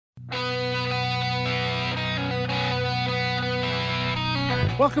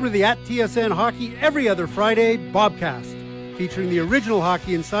Welcome to the TSN Hockey Every Other Friday Bobcast, featuring the original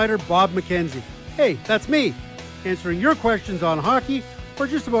hockey insider, Bob McKenzie. Hey, that's me, answering your questions on hockey or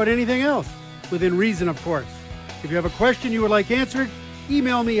just about anything else, within reason, of course. If you have a question you would like answered,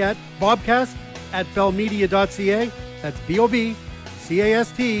 email me at bobcast@bellmedia.ca. That's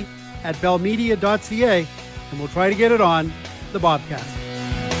BOBCAST @bellmedia.ca, and we'll try to get it on the Bobcast.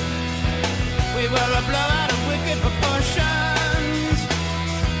 We were a blowout of wicked proportions,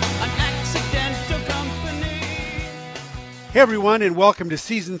 an accidental company. Hey everyone, and welcome to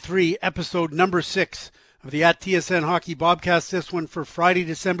Season 3, Episode number 6 of the TSN Hockey Bobcast. This one for Friday,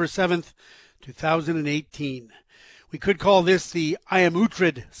 December 7th, 2018. We could call this the I Am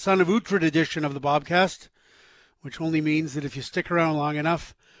Uhtred, Son of Uhtred edition of the Bobcast, which only means that if you stick around long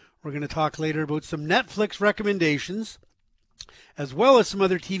enough, we're going to talk later about some Netflix recommendations, as well as some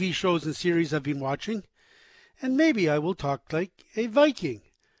other TV shows and series I've been watching, and maybe I will talk like a Viking.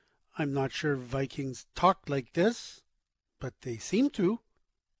 I'm not sure Vikings talk like this, but they seem to,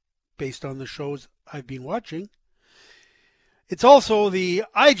 based on the shows I've been watching. It's also the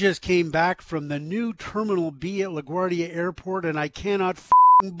I just came back from the new Terminal B at LaGuardia Airport, and I cannot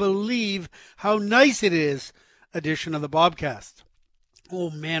believe how nice it is edition of the Bobcast. Oh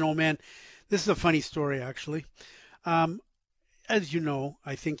man, this is a funny story actually. As you know,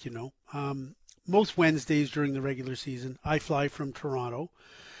 I think you know, most Wednesdays during the regular season, I fly from Toronto,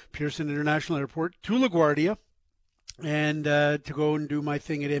 Pearson International Airport, to LaGuardia, and to go and do my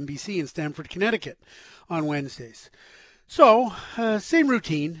thing at NBC in Stamford, Connecticut on Wednesdays. So, same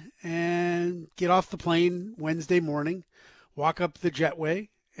routine, and get off the plane Wednesday morning, walk up the jetway,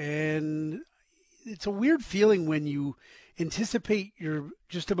 and it's a weird feeling when you anticipate you're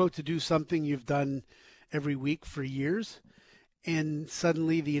just about to do something you've done every week for years, and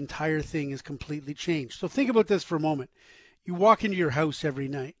suddenly the entire thing is completely changed. So think about this for a moment. You walk into your house every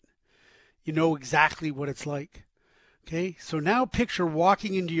night. You know exactly what it's like. Okay, so now picture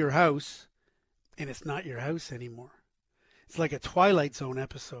walking into your house, and it's not your house anymore. It's like a Twilight Zone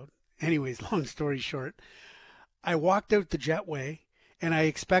episode. Anyways, long story short, I walked out the jetway, and I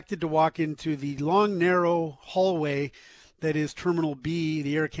expected to walk into the long, narrow hallway that is Terminal B,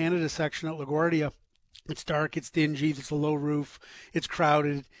 the Air Canada section at LaGuardia. It's dark, it's dingy, it's a low roof, it's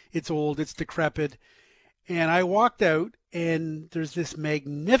crowded, it's old, it's decrepit. And I walked out, and there's this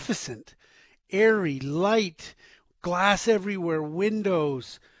magnificent, airy, light, glass everywhere,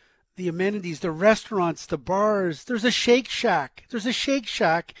 windows, the amenities, the restaurants, the bars. There's a Shake Shack. There's a Shake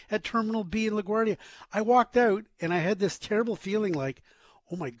Shack at Terminal B in LaGuardia. I walked out, and I had this terrible feeling like,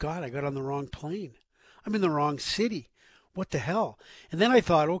 oh my God, I got on the wrong plane. I'm in the wrong city. What the hell? And then I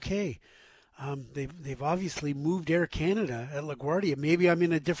thought, okay, they've obviously moved Air Canada at LaGuardia. Maybe I'm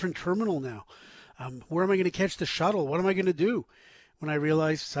in a different terminal now. Where am I going to catch the shuttle? What am I going to do? When I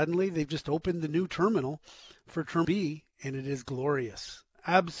realized suddenly they've just opened the new terminal for Terminal B, and it is glorious.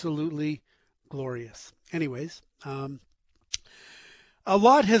 Absolutely glorious. Anyways, a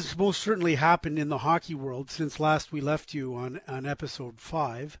lot has most certainly happened in the hockey world since last we left you on episode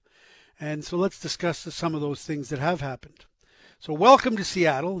 5. And so let's discuss some of those things that have happened. So welcome to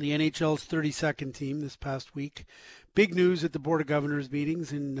Seattle, the NHL's 32nd team this past week. Big news at the Board of Governors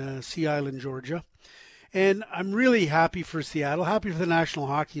meetings in Sea Island, Georgia. And I'm really happy for Seattle, happy for the National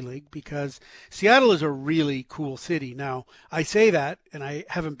Hockey League, because Seattle is a really cool city. Now, I say that, and I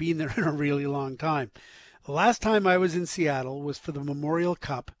haven't been there in a really long time. The last time I was in Seattle was for the Memorial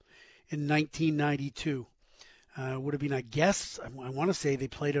Cup in 1992. Would have been, I guess, I want to say they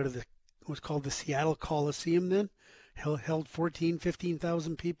played out of what was called the Seattle Coliseum then. Held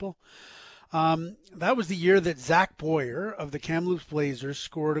 15,000 people. That was the year that Zach Boyer of the Kamloops Blazers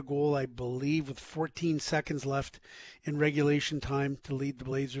scored a goal, I believe, with 14 seconds left in regulation time to lead the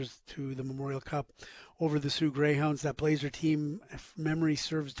Blazers to the Memorial Cup over the Sioux Greyhounds. That Blazer team, if memory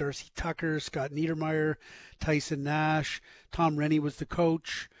serves, Darcy Tucker, Scott Niedermayer, Tyson Nash, Tom Rennie was the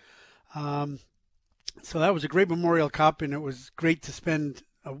coach. So that was a great Memorial Cup, and it was great to spend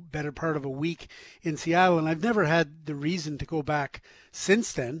a better part of a week in Seattle. And I've never had the reason to go back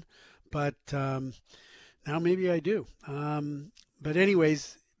since then. But now maybe I do. But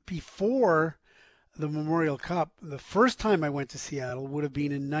anyways, before the Memorial Cup, the first time I went to Seattle would have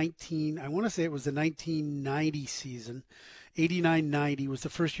been in I want to say it was the 1990 season. 89-90 was the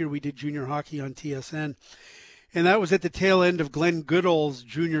first year we did junior hockey on TSN. And that was at the tail end of Glenn Goodall's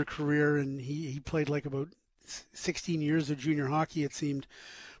junior career. And he played like about 16 years of junior hockey, it seemed,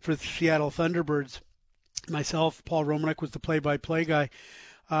 for the Seattle Thunderbirds. Myself, Paul Romanek was the play-by-play guy.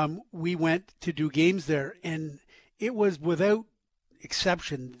 We went to do games there, and it was without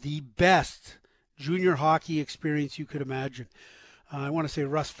exception the best junior hockey experience you could imagine. I want to say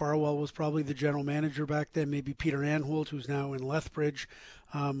Russ Farwell was probably the general manager back then. Maybe Peter Anholt, who's now in Lethbridge,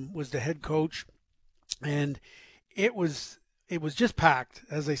 was the head coach. And it was just packed.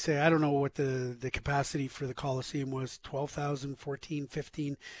 As I say, I don't know what the capacity for the Coliseum was, 12,000, 14,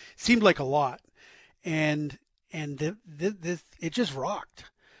 15. Seemed like a lot. And it just rocked.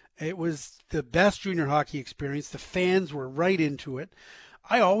 It was the best junior hockey experience. The fans were right into it.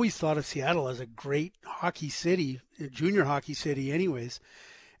 I always thought of Seattle as a great hockey city, a junior hockey city anyways.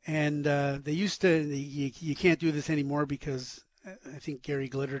 And they used to, you can't do this anymore because I think Gary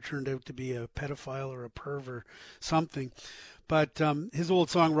Glitter turned out to be a pedophile or a perv or something. But his old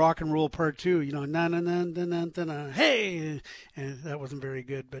song, Rock and Roll Part 2, na na na na na na na, hey! And that wasn't very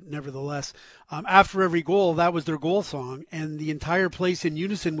good, but nevertheless, after every goal, that was their goal song. And the entire place in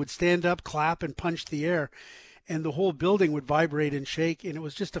unison would stand up, clap, and punch the air. And the whole building would vibrate and shake. And it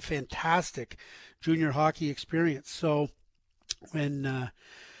was just a fantastic junior hockey experience. So when I've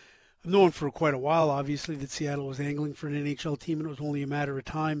known for quite a while, obviously, that Seattle was angling for an NHL team, and it was only a matter of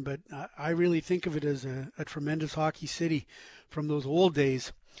time. But I really think of it as a tremendous hockey city from those old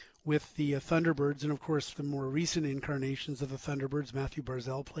days with the Thunderbirds, and of course the more recent incarnations of the Thunderbirds. Matthew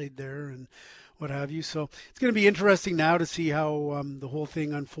Barzal played there and what have you. So it's going to be interesting now to see how the whole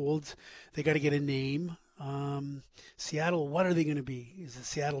thing unfolds. They got to get a name. Seattle, what are they going to be? Is it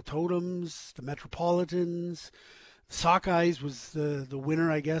Seattle Totems, the Metropolitans? Sockeyes was the winner,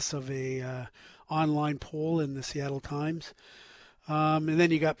 I guess, of a online poll in the Seattle Times. And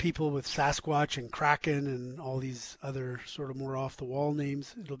then you got people with Sasquatch and Kraken and all these other sort of more off-the-wall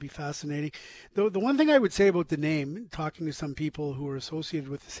names. It'll be fascinating. The one thing I would say about the name, talking to some people who are associated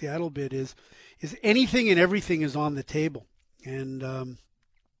with the Seattle bid, is anything and everything is on the table. And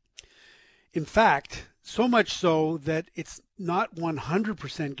in fact, so much so that it's not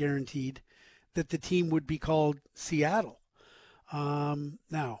 100% guaranteed that the team would be called Seattle.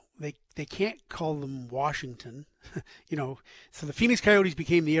 Now, they can't call them Washington. So the Phoenix Coyotes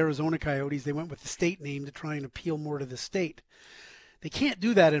became the Arizona Coyotes. They went with the state name to try and appeal more to the state. They can't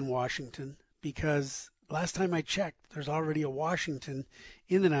do that in Washington because last time I checked, there's already a Washington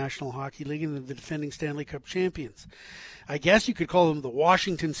in the National Hockey League and the defending Stanley Cup champions. I guess you could call them the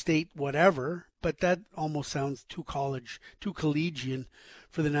Washington State whatever, but that almost sounds too collegian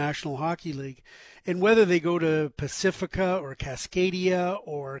for the National Hockey League. And whether they go to Pacifica or Cascadia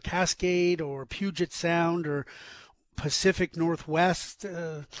or Cascade or Puget Sound or Pacific Northwest,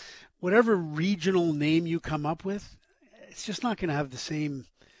 whatever regional name you come up with, it's just not going to have the same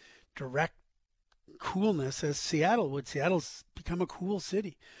direct coolness as Seattle would. Seattle's become a cool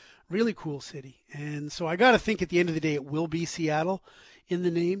city, really cool city. And so I got to think at the end of the day it will be Seattle in the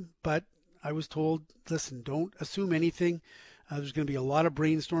name, but I was told, listen, don't assume anything. There's going to be a lot of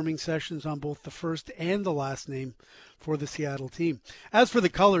brainstorming sessions on both the first and the last name for the Seattle team. As for the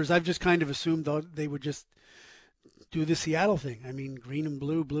colors, I've just kind of assumed they would just do the Seattle thing. I mean, green and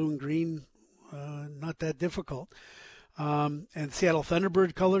blue, blue and green, not that difficult. And Seattle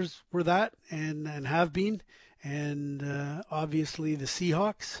Thunderbird colors were that and have been. And obviously the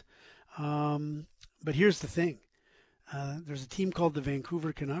Seahawks. But here's the thing. There's a team called the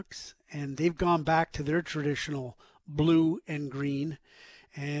Vancouver Canucks, and they've gone back to their traditional blue and green.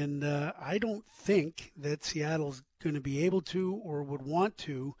 And I don't think that Seattle's going to be able to or would want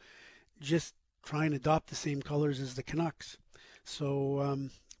to just try and adopt the same colors as the Canucks. So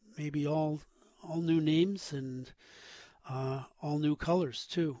maybe all new names and all new colors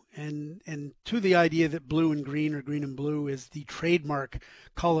too. And to the idea that blue and green or green and blue is the trademark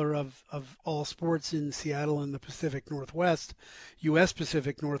color of all sports in Seattle and the Pacific Northwest, U.S.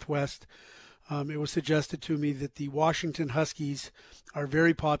 Pacific Northwest, it was suggested to me that the Washington Huskies are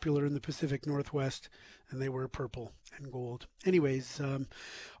very popular in the Pacific Northwest, and they wear purple and gold. Anyways,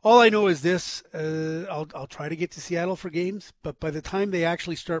 all I know is this. I'll try to get to Seattle for games, but by the time they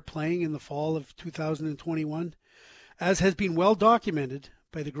actually start playing in the fall of 2021, as has been well documented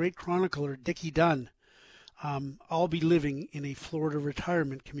by the great chronicler Dickie Dunn, I'll be living in a Florida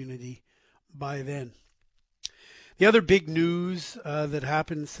retirement community by then. The other big news that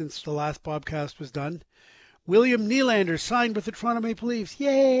happened since the last Bobcast was done, William Nylander signed with the Toronto Maple Leafs.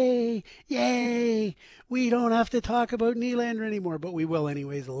 Yay! Yay! We don't have to talk about Nylander anymore, but we will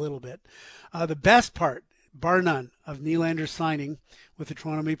anyways a little bit. The best part, bar none, of Nylander signing with the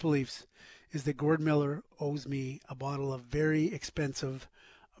Toronto Maple Leafs is that Gord Miller owes me a bottle of very expensive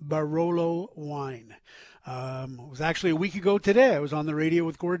Barolo wine. It was actually a week ago today. I was on the radio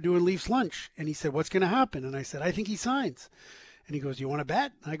with Gord doing Leafs lunch, and he said, "What's going to happen?" And I said, "I think he signs." And he goes, "You want to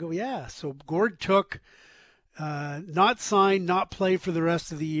bet?" I go, "Yeah." So Gord took not sign, not play for the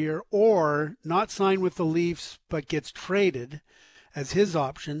rest of the year, or not sign with the Leafs but gets traded as his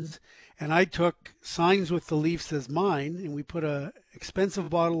options, and I took signs with the Leafs as mine, and we put a expensive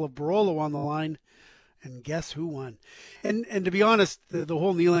bottle of Barolo on the line, and guess who won? And to be honest, the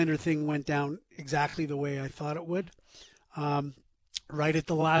whole Nylander thing went down exactly the way I thought it would. Right at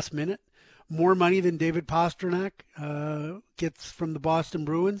the last minute, more money than David Pastrnak gets from the Boston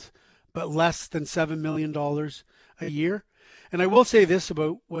Bruins, but less than $7 million a year. And I will say this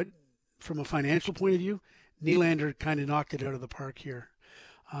about what, from a financial point of view, Nylander kind of knocked it out of the park here.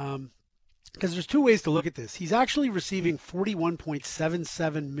 Because there's two ways to look at this. He's actually receiving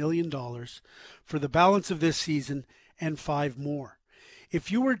 $41.77 million for the balance of this season and 5 more.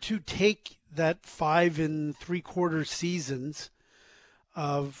 If you were to take that 5 3/4 seasons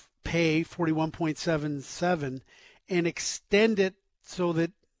of pay, 41.77, and extend it so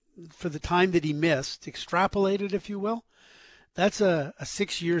that for the time that he missed, extrapolate it, if you will, that's a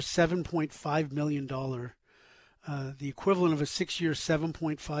 6-year, $7.5 million, the equivalent of a 6-year,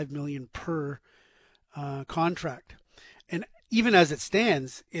 $7.5 million per contract. And even as it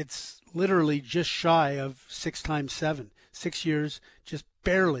stands, it's literally just shy of 6 times 7. 6 years, just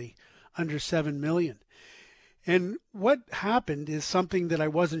barely under $7 million. And what happened is something that I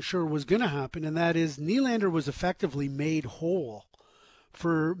wasn't sure was going to happen, and that is Nylander was effectively made whole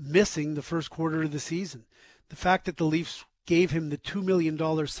for missing the first quarter of the season. The fact that the Leafs gave him the $2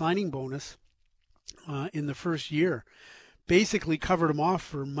 million signing bonus in the first year basically covered him off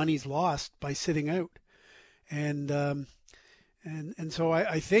for monies lost by sitting out. And so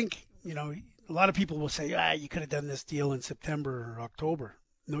I think, a lot of people will say, you could have done this deal in September or October.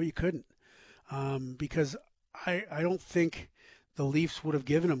 No, you couldn't, because I don't think the Leafs would have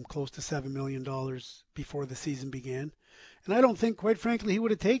given him close to $7 million before the season began. And I don't think, quite frankly, he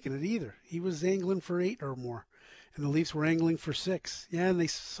would have taken it either. He was angling for 8 or more, and the Leafs were angling for 6. Yeah, and they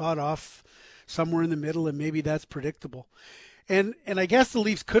sawed off somewhere in the middle, and maybe that's predictable. And I guess the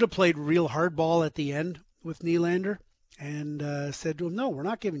Leafs could have played real hardball at the end with Nylander and said to him, no, we're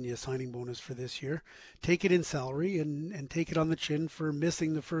not giving you a signing bonus for this year. Take it in salary and take it on the chin for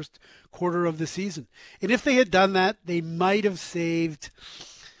missing the first quarter of the season. And if they had done that, they might have saved,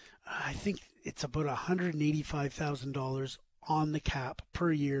 I think it's about $185,000 on the cap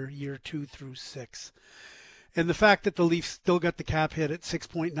per year, year 2 through 6. And the fact that the Leafs still got the cap hit at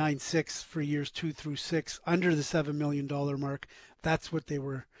 6.96 for years 2 through 6, under the $7 million mark, that's what they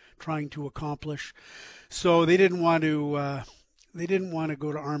were trying to accomplish. So they didn't want to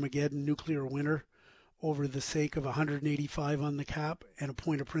go to Armageddon, nuclear winter, over the sake of 185 on the cap and a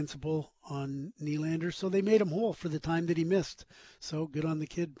point of principle on Nylander. So they made him whole for the time that he missed. So good on the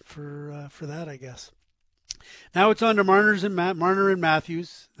kid for that, I guess. Now it's on to Marner and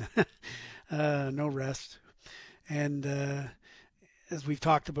Matthews. No rest. And as we've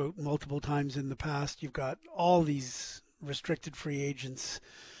talked about multiple times in the past, you've got all these restricted free agents: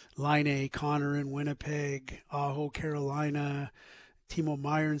 Laine, Connor in Winnipeg, Aho, Carolina, Timo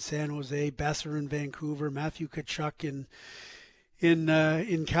Meier in San Jose, Besser in Vancouver, Matthew Tkachuk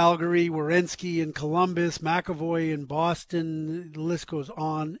in Calgary, Werenski in Columbus, McAvoy in Boston. The list goes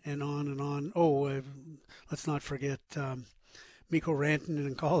on and on and on. Let's not forget Mikko Rantanen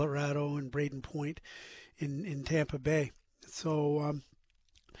in Colorado and Braden Point in Tampa Bay. So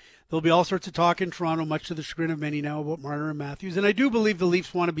there'll be all sorts of talk in Toronto, much to the chagrin of many now, about Marner and Matthews. And I do believe the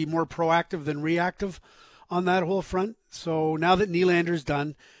Leafs want to be more proactive than reactive on that whole front. So now that Nylander's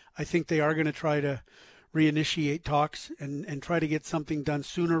done, I think they are going to try to reinitiate talks and try to get something done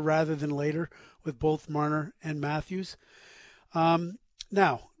sooner rather than later with both Marner and Matthews.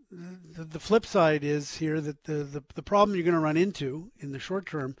 Now, the flip side is here that the problem you're going to run into in the short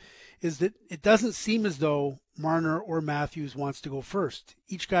term is that it doesn't seem as though Marner or Matthews wants to go first.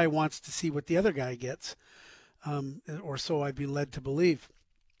 Each guy wants to see what the other guy gets, or so I'd be led to believe.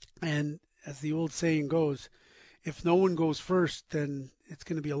 And as the old saying goes, if no one goes first, then it's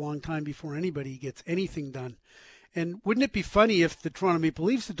going to be a long time before anybody gets anything done. And wouldn't it be funny if the Toronto Maple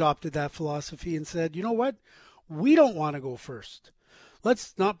Leafs adopted that philosophy and said, you know what, we don't want to go first.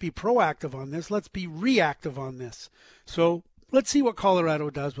 Let's not be proactive on this. Let's be reactive on this. So let's see what Colorado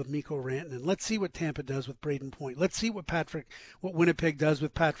does with Mikko Rantanen. Let's see what Tampa does with Braden Point. Let's see what Winnipeg does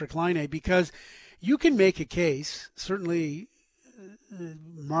with Patrick Laine, because you can make a case, certainly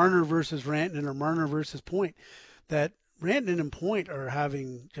Marner versus Rantanen or Marner versus Point, that Rantanen and Point are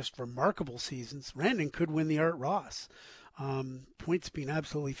having just remarkable seasons. Rantanen could win the Art Ross. Point's been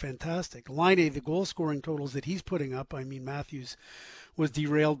absolutely fantastic. Laine, the goal-scoring totals that he's putting up, I mean, Matthews was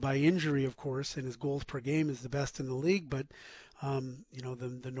derailed by injury, of course, and his goals per game is the best in the league, but,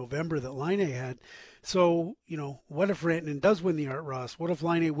 the November that Laine had. So, what if Rantanen does win the Art Ross? What if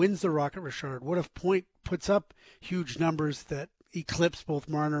Laine wins the Rocket Richard? What if Point puts up huge numbers that eclipse both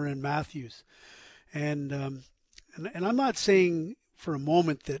Marner and Matthews. And I'm not saying for a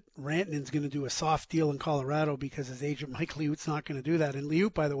moment that Rantanen's going to do a soft deal in Colorado because his agent Mike Liut's not going to do that. And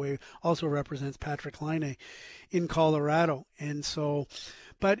Liut, by the way, also represents Patrick Laine in Colorado. And so,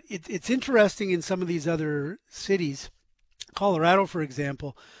 but it's interesting in some of these other cities. Colorado, for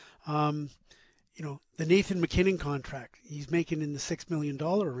example, the Nathan MacKinnon contract, he's making in the $6 million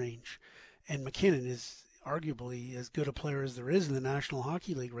range. And MacKinnon is arguably as good a player as there is in the National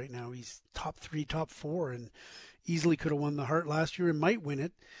Hockey League right now. He's top 3, top 4, and easily could have won the Hart last year and might win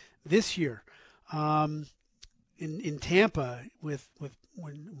it this year. In Tampa, when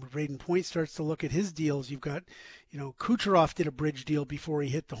Braden Point starts to look at his deals, you've got, Kucherov did a bridge deal before he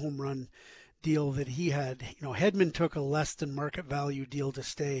hit the home run deal that he had. Hedman took a less than market value deal to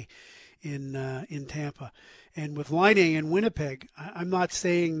stay in Tampa. And with Laine in Winnipeg, I'm not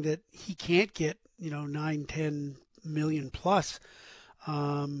saying that he can't get 9-10 million plus,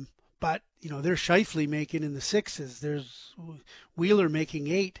 but there's Scheifele making in the 6s. There's Wheeler making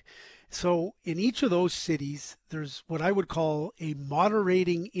 8. So in each of those cities, there's what I would call a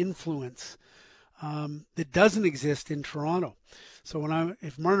moderating influence that doesn't exist in Toronto. So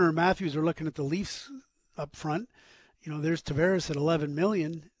if Marner and Matthews are looking at the Leafs up front, there's Tavares at 11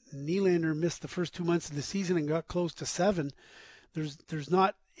 million. Nylander missed the first 2 months of the season and got close to 7. There's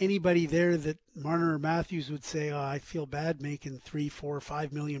not anybody there that Marner or Matthews would say, oh, I feel bad making 3, 4,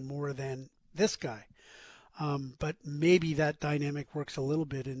 5 million more than this guy. But maybe that dynamic works a little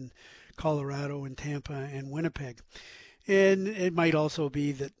bit in Colorado and Tampa and Winnipeg. And it might also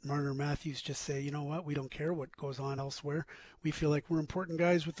be that Marner and Matthews just say, you know what, we don't care what goes on elsewhere. We feel like we're important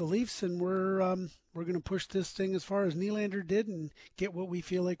guys with the Leafs, and we're going to push this thing as far as Nylander did and get what we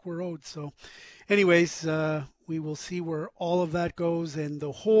feel like we're owed. So anyways, we will see where all of that goes, and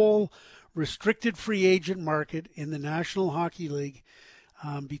the whole restricted free agent market in the National Hockey League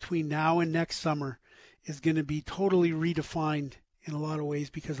between now and next summer is going to be totally redefined in a lot of ways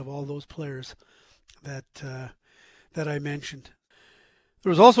because of all those players that I mentioned. There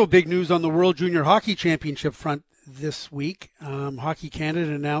was also big news on the World Junior Hockey Championship front this week. Hockey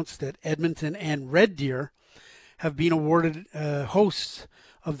Canada announced that Edmonton and Red Deer have been awarded hosts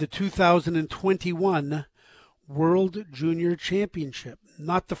of the 2021 World Junior Championship.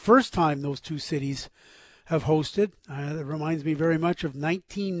 Not the first time those two cities have hosted. It reminds me very much of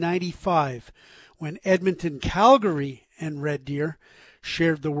 1995 when Edmonton, Calgary, and Red Deer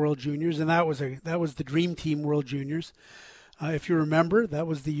shared the World Juniors, and that was the Dream Team World Juniors. If you remember, that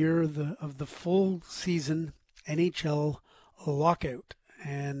was the year of the full season NHL lockout,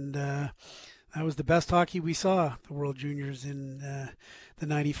 and that was the best hockey we saw, the World Juniors in the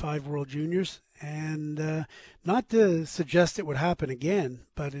 95 World Juniors. And not to suggest it would happen again,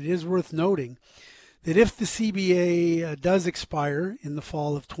 but it is worth noting that if the CBA does expire in the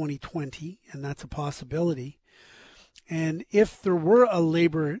fall of 2020, and that's a possibility, and if there were a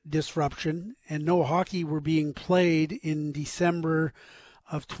labor disruption and no hockey were being played in December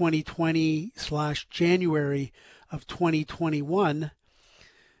of 2020 / January of 2021,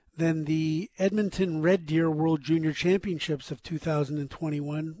 then the Edmonton Red Deer World Junior Championships of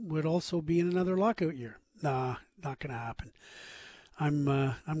 2021 would also be in another lockout year. Nah, not going to happen.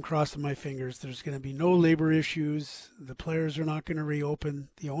 I'm crossing my fingers. There's going to be no labor issues. The players are not going to reopen.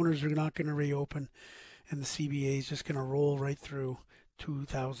 The owners are not going to reopen. And the CBA is just going to roll right through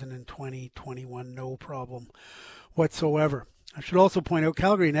 2020-21, no problem whatsoever. I should also point out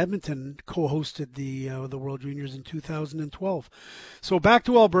Calgary and Edmonton co-hosted the World Juniors in 2012. So back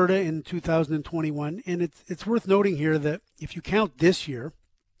to Alberta in 2021, and it's worth noting here that if you count this year,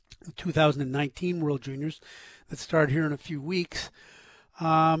 the 2019 World Juniors that start here in a few weeks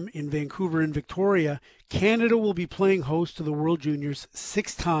in Vancouver and Victoria, Canada will be playing host to the World Juniors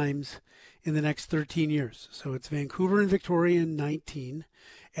 6 times in the next 13 years. So it's Vancouver and Victoria in 19,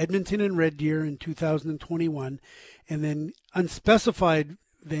 Edmonton and Red Deer in 2021, and then unspecified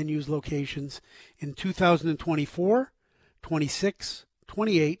venues locations in 2024, 26,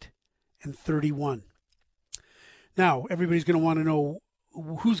 28, and 31. Now, everybody's going to want to know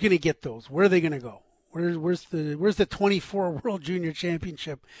who's going to get those. Where are they going to go? Where's the 24 World Junior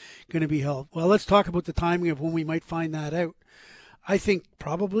Championship going to be held? Well, let's talk about the timing of when we might find that out. I think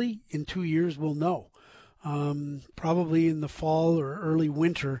probably in 2 years we'll know. Probably in the fall or early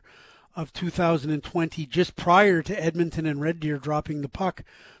winter of 2020, just prior to Edmonton and Red Deer dropping the puck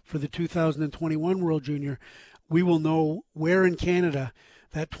for the 2021 World Junior, we will know where in Canada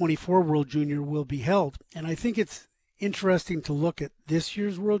that 24 World Junior will be held. And I think it's interesting to look at this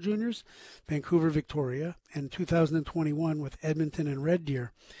year's World Juniors, Vancouver, Victoria, and 2021 with Edmonton and Red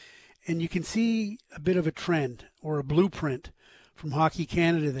Deer. And you can see a bit of a trend or a blueprint from Hockey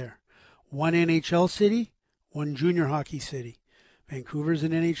Canada there. One NHL city, one junior hockey city. Vancouver's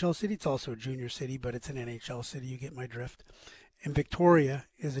an NHL city. It's also a junior city, but it's an NHL city. You get my drift. And Victoria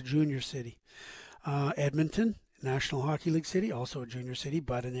is a junior city. Edmonton, National Hockey League city, also a junior city,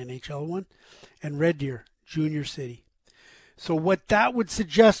 but an NHL one. And Red Deer, junior city. So what that would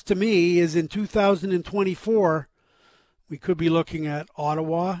suggest to me is in 2024, we could be looking at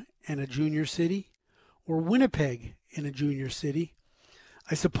Ottawa and a junior city, or Winnipeg in a junior city.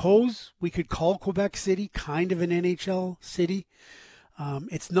 I suppose we could call Quebec City kind of an NHL city.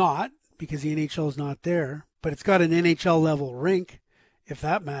 It's not, because the NHL is not there, but it's got an NHL level rink, if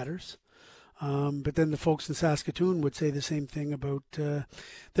that matters. But then the folks in Saskatoon would say the same thing about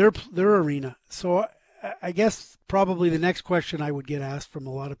their arena. So I guess probably the next question I would get asked from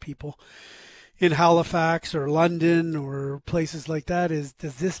a lot of people in Halifax or London or places like that is,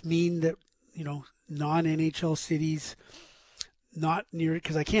 does this mean that, non-NHL cities not near it?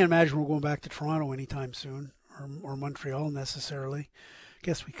 Because I can't imagine we're going back to Toronto anytime soon, or Montreal necessarily.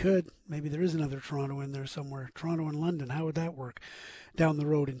 Guess we could. Maybe there is another Toronto in there somewhere. Toronto and London, how would that work down the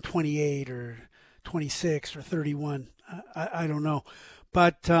road in 28 or 26 or 31? I don't know.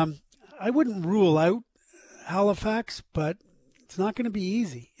 But I wouldn't rule out Halifax, but it's not going to be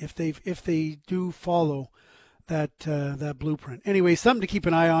easy if they do follow that blueprint. Anyway, something to keep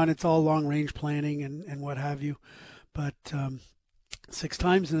an eye on. It's all long-range planning and what have you. But 6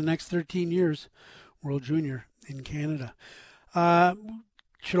 times in the next 13 years, World Junior in Canada.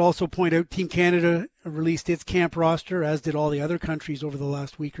 Should also point out Team Canada released its camp roster, as did all the other countries over the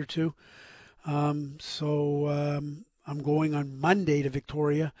last week or two. So I'm going on Monday to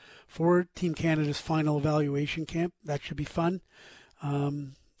Victoria for Team Canada's final evaluation camp. That should be fun.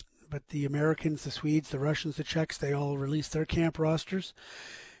 But the Americans, the Swedes, the Russians, the Czechs, they all released their camp rosters.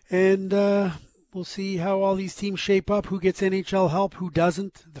 And we'll see how all these teams shape up, who gets NHL help, who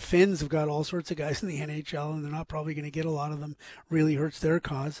doesn't. The Finns have got all sorts of guys in the NHL, and they're not probably going to get a lot of them. Really hurts their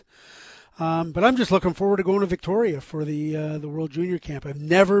cause. But I'm just looking forward to going to Victoria for the World Junior Camp. I've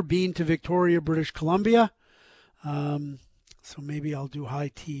never been to Victoria, British Columbia. So maybe I'll do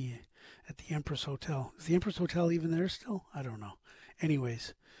high tea at the Empress Hotel. Is the Empress Hotel even there still? I don't know.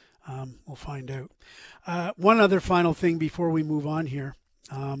 Anyways, we'll find out. One other final thing before we move on here.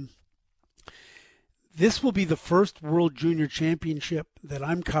 This will be the first World Junior Championship that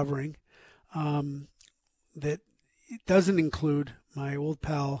I'm covering that it doesn't include my old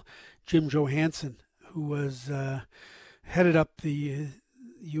pal Jim Johansson, who was headed up the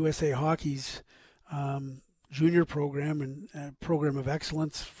USA Hockey's junior program and program of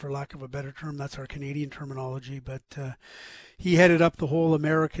excellence, for lack of a better term. That's our Canadian terminology. But he headed up the whole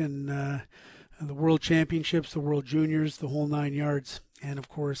American, the World Championships, the World Juniors, the whole 9 yards. And, of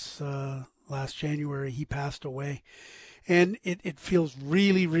course, last January, he passed away. And it feels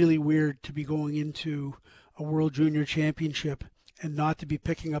really, really weird to be going into a World Junior Championship and not to be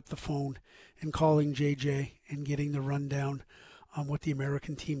picking up the phone and calling JJ and getting the rundown on what the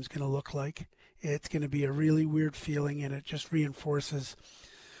American team's going to look like. It's going to be a really weird feeling, and it just reinforces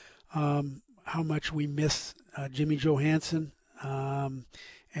how much we miss Jimmy Johansson. And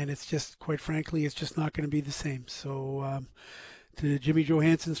it's just, quite frankly, it's just not going to be the same. So to Jimmy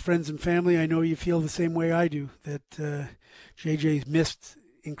Johansson's friends and family, I know you feel the same way I do, that JJ's missed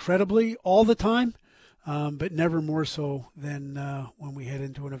incredibly all the time, but never more so than when we head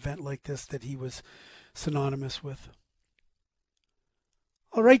into an event like this that he was synonymous with.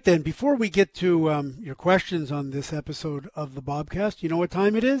 All right, then, before we get to your questions on this episode of the Bobcast, you know what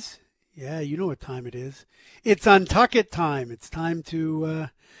time it is? Yeah, you know what time it is. It's Untuck It time. It's time to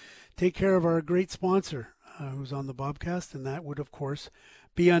take care of our great sponsor who's on the Bobcast, and that would, of course,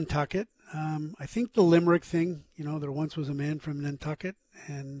 be Untuck It. I think the Limerick thing, there once was a man from Nantucket,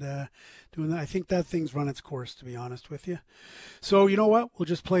 and doing that, I think that thing's run its course, to be honest with you. So, you know what? We'll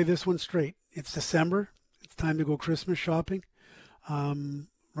just play this one straight. It's December. It's time to go Christmas shopping.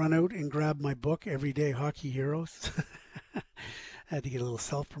 Run out and grab my book, Everyday Hockey Heroes. I had to get a little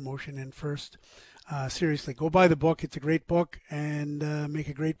self-promotion in first. Seriously, go buy the book. It's a great book, and make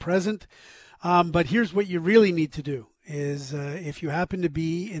a great present. But here's what you really need to do is if you happen to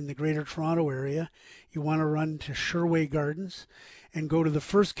be in the Greater Toronto area, you want to run to Sherway Gardens and go to the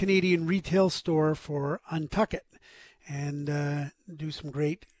first Canadian retail store for Untuck It and do some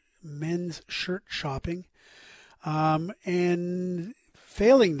great men's shirt shopping. And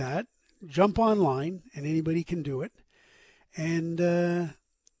failing that, jump online, and anybody can do it, and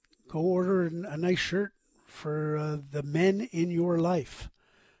go order a nice shirt for the men in your life,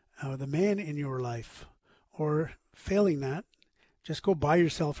 the man in your life. Or failing that, just go buy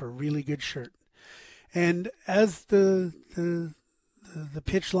yourself a really good shirt. And as the the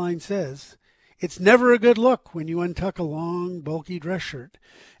pitch line says, it's never a good look when you untuck a long, bulky dress shirt.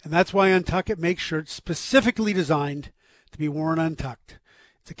 And that's why Untuck It makes shirts specifically designed to be worn untucked.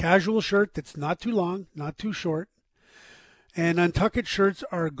 It's a casual shirt that's not too long, not too short. And Untuck It shirts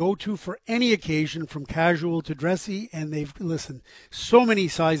are a go-to for any occasion, from casual to dressy. And so many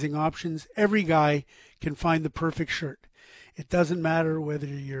sizing options. Every guy can find the perfect shirt. It doesn't matter whether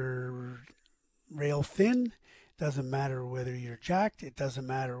you're rail thin. Doesn't matter whether you're jacked. It doesn't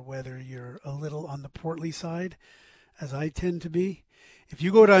matter whether you're a little on the portly side, as I tend to be. If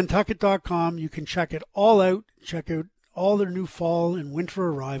you go to untuckit.com, you can check it all out. Check out all their new fall and winter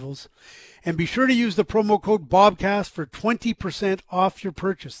arrivals. And be sure to use the promo code Bobcast for 20% off your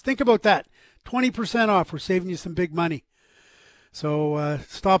purchase. Think about that. 20% off. We're saving you some big money. So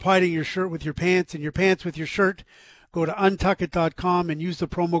stop hiding your shirt with your pants and your pants with your shirt. Go to untuckit.com and use the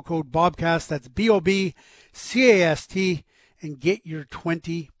promo code Bobcast. That's BOBCAST, and get your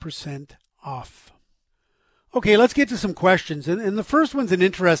 20% off. Okay, let's get to some questions. And the first one's an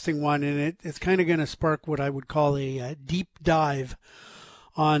interesting one, and it's kind of going to spark what I would call a deep dive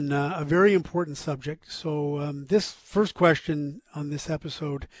on a very important subject. So this first question on this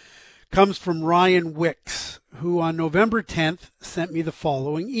episode comes from Ryan Wicks, who on November 10th sent me the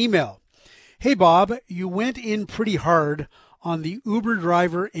following email. Hey, Bob, you went in pretty hard on the Uber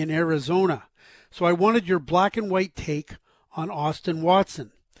driver in Arizona, so I wanted your black and white take on Austin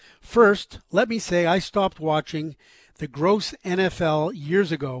Watson. First, let me say I stopped watching the gross NFL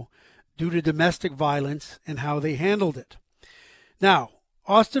years ago due to domestic violence and how they handled it. Now,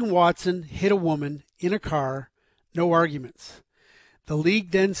 Austin Watson hit a woman in a car, no arguments. The league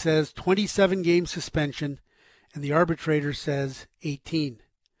then says 27-game suspension, and the arbitrator says 18.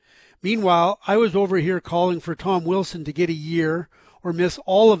 Meanwhile, I was over here calling for Tom Wilson to get a year or miss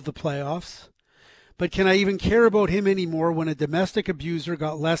all of the playoffs. But can I even care about him anymore when a domestic abuser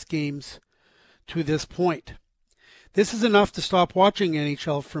got less games to this point? This is enough to stop watching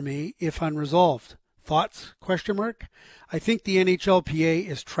NHL for me if unresolved. Thoughts? ? I think the NHLPA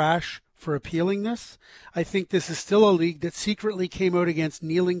is trash for appealing this. I think this is still a league that secretly came out against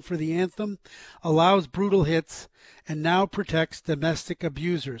kneeling for the anthem, allows brutal hits, and now protects domestic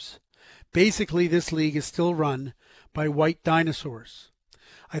abusers. Basically, this league is still run by white dinosaurs.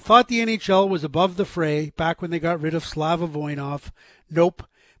 I thought the NHL was above the fray back when they got rid of Slava Voinov. Nope,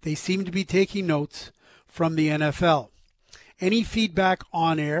 they seem to be taking notes from the NFL. Any feedback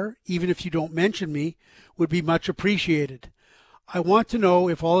on air, even if you don't mention me, would be much appreciated. I want to know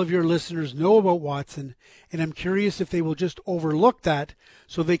if all of your listeners know about Watson, and I'm curious if they will just overlook that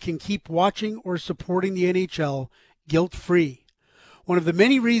so they can keep watching or supporting the NHL guilt-free. One of the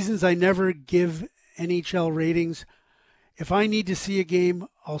many reasons I never give NHL ratings, if I need to see a game,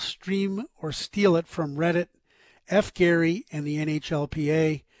 I'll stream or steal it from Reddit. F. Gary and the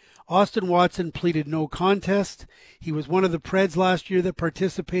NHLPA. Austin Watson pleaded no contest. He was one of the Preds last year that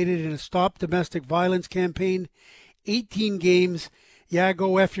participated in a Stop Domestic Violence campaign. 18 games. Yeah,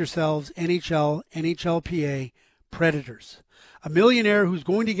 go F yourselves, NHL, NHLPA, Predators. A millionaire who's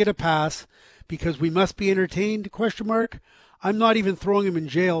going to get a pass because we must be entertained, ? I'm not even throwing him in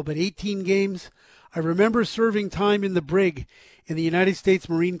jail, but 18 games? I remember serving time in the brig in the United States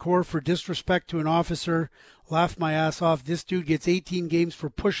Marine Corps for disrespect to an officer. Laughed my ass off. This dude gets 18 games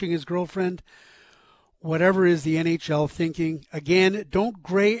for pushing his girlfriend. Whatever is the NHL thinking? Again, don't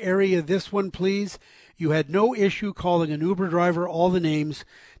gray area this one, please. You had no issue calling an Uber driver all the names,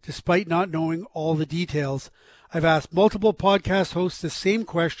 despite not knowing all the details. I've asked multiple podcast hosts the same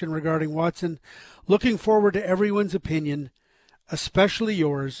question regarding Watson. Looking forward to everyone's opinion, especially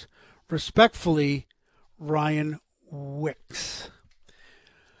yours. Respectfully, Ryan Wicks.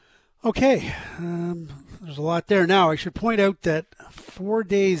 Okay, there's a lot there. Now, I should point out that 4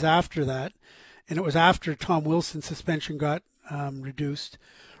 days after that, and it was after Tom Wilson's suspension got reduced,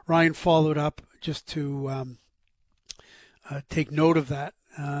 Ryan followed up just to take note of that.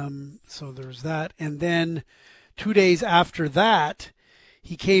 So there's that. And then 2 days after that,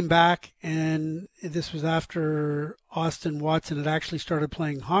 he came back, and this was after Austin Watson had actually started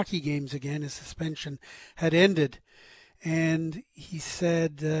playing hockey games again. His suspension had ended. And he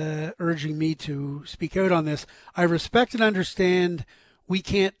said, urging me to speak out on this, I respect and understand we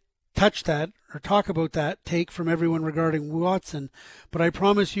can't touch that or talk about that take from everyone regarding Watson, but I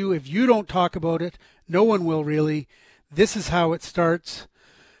promise you, if you don't talk about it, no one will really. This is how it starts.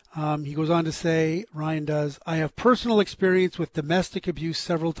 He goes on to say, Ryan does, I have personal experience with domestic abuse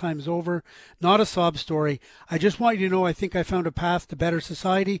several times over, not a sob story. I just want you to know I think I found a path to better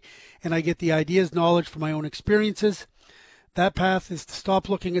society, and I get the ideas, knowledge from my own experiences. That path is to stop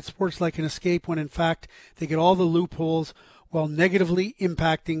looking at sports like an escape when in fact they get all the loopholes. while negatively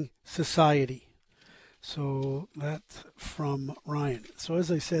impacting society. So that's from Ryan. So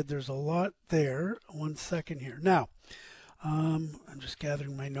as I said, there's a lot there. 1 second here. Now, I'm just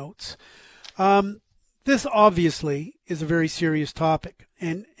gathering my notes. This obviously is a very serious topic.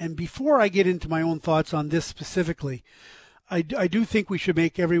 And before I get into my own thoughts on this specifically, I do think we should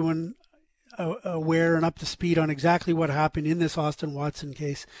make everyone aware and up to speed on exactly what happened in this Austin Watson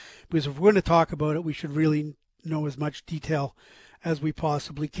case. Because if we're going to talk about it, we should really know as much detail as we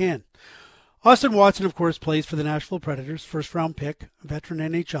possibly can. Austin Watson, of course, plays for the Nashville Predators, first-round pick, veteran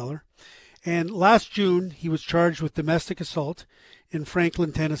NHLer. And last June, he was charged with domestic assault in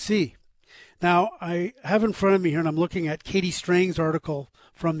Franklin, Tennessee. Now, I have in front of me here, and I'm looking at Katie Strang's article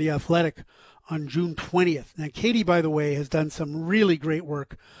from The Athletic on June 20th. Now, Katie, by the way, has done some really great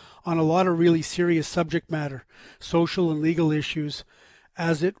work on a lot of really serious subject matter, social and legal issues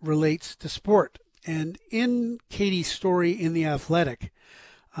as it relates to sport. And in Katie's story in The Athletic,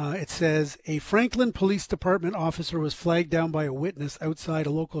 it says, a Franklin Police Department officer was flagged down by a witness outside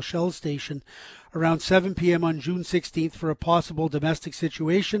a local Shell station around 7 p.m. on June 16th for a possible domestic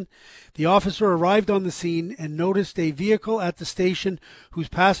situation. The officer arrived on the scene and noticed a vehicle at the station whose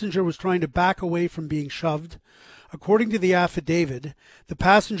passenger was trying to back away from being shoved. According to the affidavit, the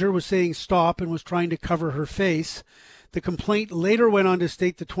passenger was saying stop and was trying to cover her face. The complaint later went on to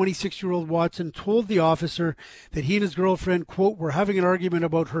state the 26-year-old Watson told the officer that he and his girlfriend, quote, were having an argument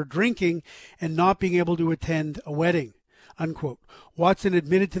about her drinking and not being able to attend a wedding, unquote. Watson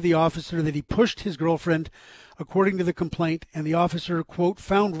admitted to the officer that he pushed his girlfriend, according to the complaint, and the officer, quote,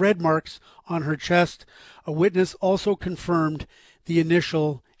 found red marks on her chest. A witness also confirmed the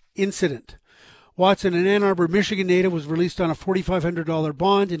initial incident. Watson, an Ann Arbor, Michigan native, was released on a $4,500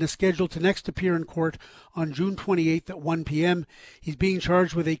 bond and is scheduled to next appear in court on June 28th at 1 p.m. He's being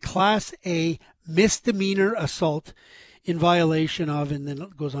charged with a Class A misdemeanor assault in violation of, and then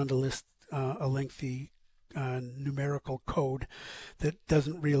it goes on to list a lengthy numerical code that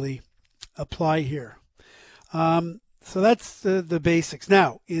doesn't really apply here. So that's the basics.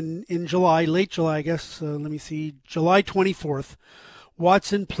 Now, in July, late July, I guess, July 24th,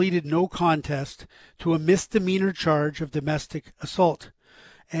 Watson pleaded no contest to a misdemeanor charge of domestic assault.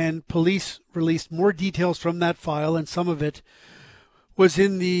 And police released more details from that file, and some of it was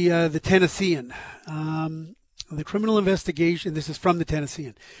in the Tennessean. The criminal investigation, this is from the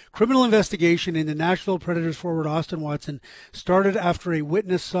Tennessean. Criminal investigation into Nashville Predators forward Austin Watson started after a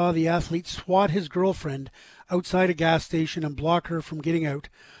witness saw the athlete swat his girlfriend outside a gas station and block her from getting out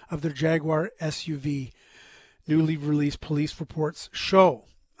of their Jaguar SUV. Newly released police reports show.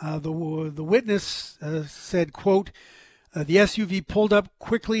 The witness said, quote, the SUV pulled up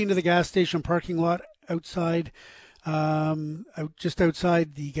quickly into the gas station parking lot outside, just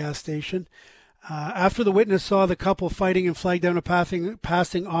outside the gas station. After the witness saw the couple fighting and flagged down a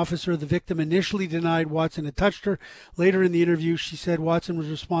passing officer, the victim initially denied Watson had touched her. Later in the interview, she said Watson was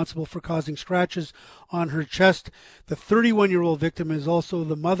responsible for causing scratches on her chest. The 31-year-old victim is also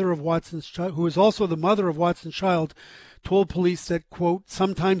the mother of Watson's child, who is also the mother of Watson's child, told police that, quote,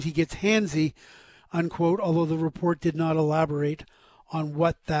 sometimes he gets handsy, unquote, although the report did not elaborate on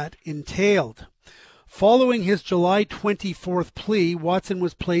what that entailed. Following his July 24th plea, Watson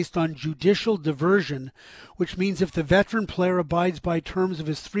was placed on judicial diversion, which means if the veteran player abides by terms of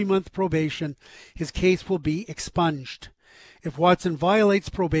his 3-month probation, his case will be expunged. If Watson violates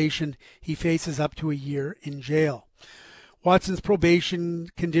probation, he faces up to a year in jail. Watson's probation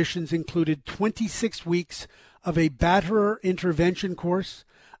conditions included 26 weeks of a batterer intervention course,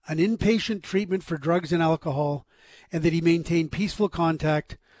 an inpatient treatment for drugs and alcohol, and that he maintain peaceful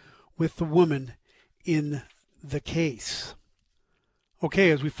contact with the woman in the case.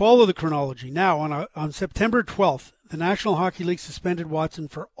 Okay, as we follow the chronology, now on September 12th, the National Hockey League suspended Watson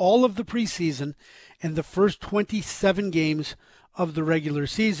for all of the preseason and the first 27 games of the regular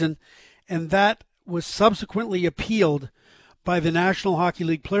season, and that was subsequently appealed by the National Hockey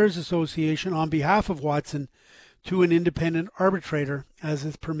League Players Association on behalf of Watson to an independent arbitrator, as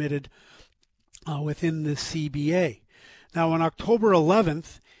is permitted within the CBA. Now, on October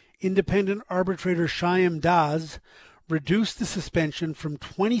 11th, independent arbitrator Shyam Das reduced the suspension from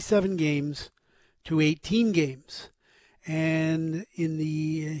 27 games to 18 games. And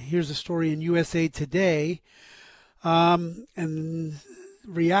here's a story in USA Today, and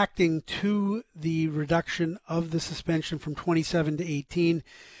reacting to the reduction of the suspension from 27 to 18,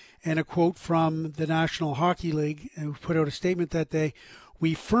 and a quote from the National Hockey League, who put out a statement that day: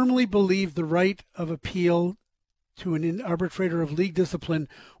 "We firmly believe the right of appeal to an arbitrator of league discipline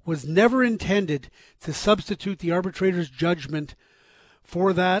was never intended to substitute the arbitrator's judgment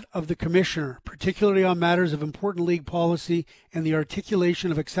for that of the commissioner, particularly on matters of important league policy and the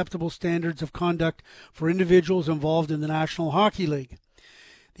articulation of acceptable standards of conduct for individuals involved in the National Hockey League.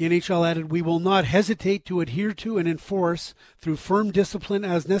 The NHL added, "We will not hesitate to adhere to and enforce, through firm discipline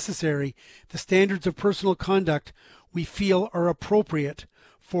as necessary, the standards of personal conduct we feel are appropriate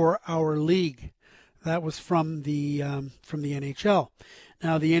for our league." That was from the NHL.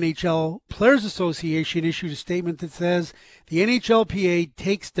 Now, the NHL Players Association issued a statement that says the NHLPA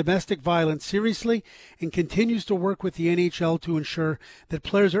takes domestic violence seriously and continues to work with the NHL to ensure that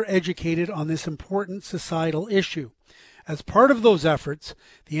players are educated on this important societal issue. As part of those efforts,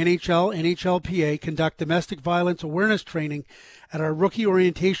 the NHL, NHLPA conduct domestic violence awareness training at our rookie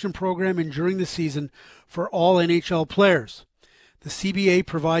orientation program and during the season for all NHL players. The CBA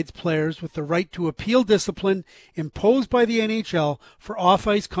provides players with the right to appeal discipline imposed by the NHL for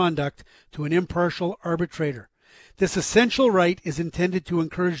off-ice conduct to an impartial arbitrator. This essential right is intended to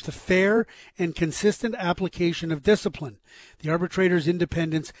encourage the fair and consistent application of discipline. The arbitrator's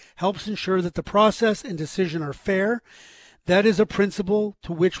independence helps ensure that the process and decision are fair. That is a principle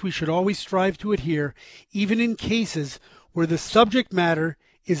to which we should always strive to adhere, even in cases where the subject matter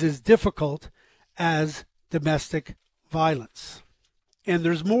is as difficult as domestic violence. And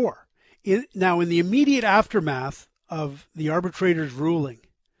there's more. Now, in the immediate aftermath of the arbitrator's ruling,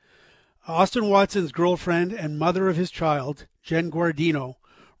 Austin Watson's girlfriend and mother of his child, Jen Guardino,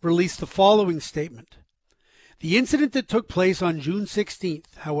 released the following statement. The incident that took place on June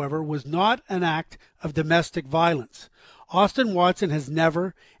 16th, however, was not an act of domestic violence. Austin Watson has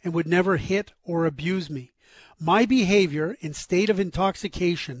never and would never hit or abuse me. My behavior in state of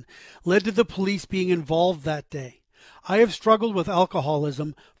intoxication led to the police being involved that day. I have struggled with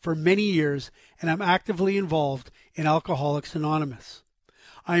alcoholism for many years and am actively involved in Alcoholics Anonymous.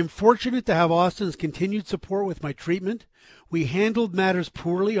 I am fortunate to have Austin's continued support with my treatment. We handled matters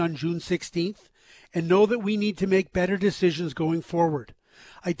poorly on June 16th and know that we need to make better decisions going forward.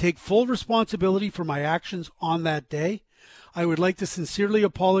 I take full responsibility for my actions on that day. I would like to sincerely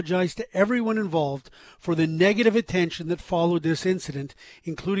apologize to everyone involved for the negative attention that followed this incident,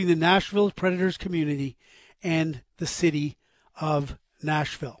 including the Nashville Predators community and the city of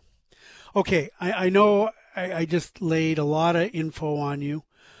Nashville. Okay, I know I just laid a lot of info on you,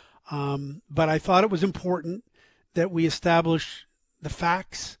 but I thought it was important that we establish the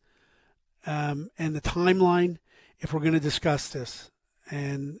facts and the timeline if we're going to discuss this.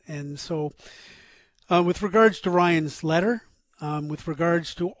 And so with regards to Ryan's letter, with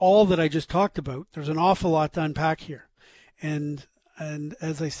regards to all that I just talked about, there's an awful lot to unpack here. And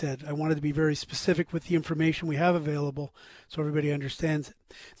as I said, I wanted to be very specific with the information we have available so everybody understands it.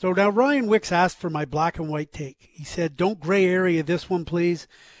 So now Ryan Wicks asked for my black and white take. He said, "Don't gray area this one, please.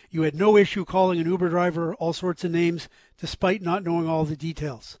 You had no issue calling an Uber driver all sorts of names despite not knowing all the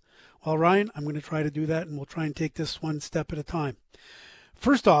details." Well, Ryan, I'm going to try to do that, and we'll try and take this one step at a time.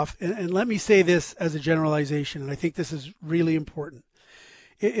 First off, and let me say this as a generalization, and I think this is really important.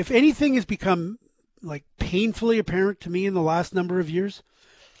 If anything has become like painfully apparent to me in the last number of years,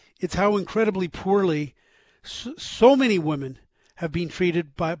 it's how incredibly poorly so many women have been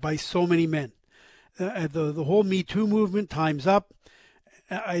treated by so many men. The whole Me Too movement, Time's Up,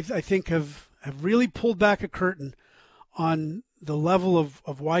 I think have really pulled back a curtain on the level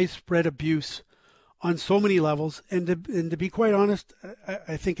of widespread abuse on so many levels. And to be quite honest,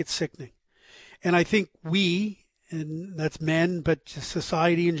 I think it's sickening. And I think we, and that's men, but just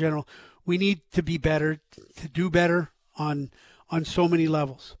society in general, we need to be better, to do better on so many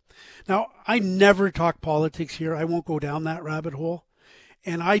levels. Now, I never talk politics here. I won't go down that rabbit hole.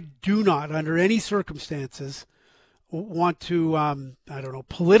 And I do not, under any circumstances, want to,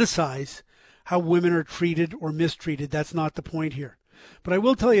 politicize how women are treated or mistreated. That's not the point here. But I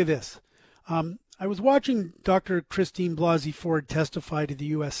will tell you this. I was watching Dr. Christine Blasey Ford testify to the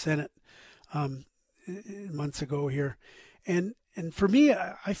U.S. Senate months ago here. And for me,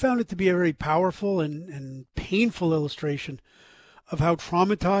 I found it to be a very powerful and painful illustration of how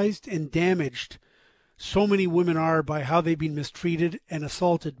traumatized and damaged so many women are by how they've been mistreated and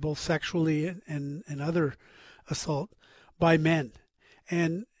assaulted, both sexually and other assault, by men.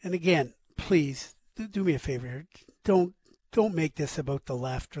 And again, please do me a favor here. Don't make this about the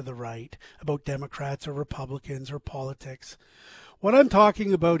left or the right, about Democrats or Republicans or politics. What I'm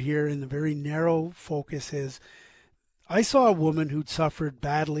talking about here in the very narrow focus is I saw a woman who'd suffered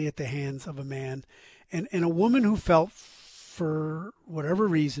badly at the hands of a man, and a woman who felt, for whatever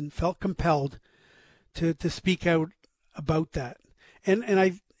reason, felt compelled to speak out about that.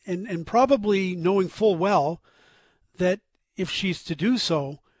 And probably knowing full well that if she's to do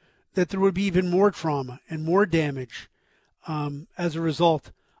so, that there would be even more trauma and more damage as a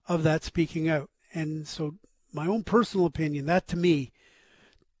result of that speaking out. And so my own personal opinion, that to me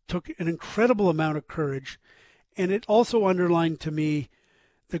took an incredible amount of courage, and it also underlined to me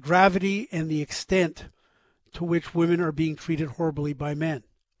the gravity and the extent to which women are being treated horribly by men.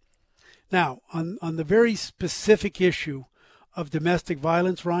 Now, on the very specific issue of domestic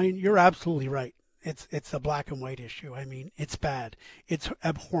violence, Ryan, you're absolutely right. It's a black and white issue. I mean, it's bad. It's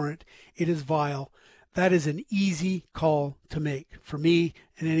abhorrent. It is vile. That is an easy call to make for me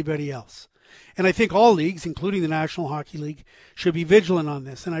and anybody else. And I think all leagues, including the National Hockey League, should be vigilant on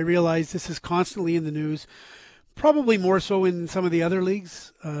this. And I realize this is constantly in the news, probably more so in some of the other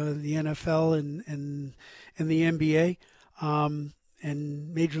leagues, the NFL and the NBA,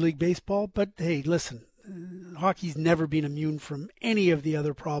 and Major League Baseball. But hey, listen, hockey's never been immune from any of the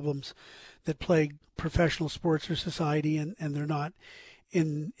other problems that plague professional sports or society, and they're not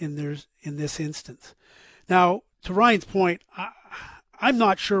in this instance. Now, to Ryan's point, I'm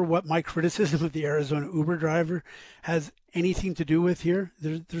not sure what my criticism of the Arizona Uber driver has anything to do with here.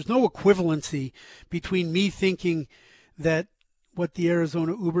 There's no equivalency between me thinking that what the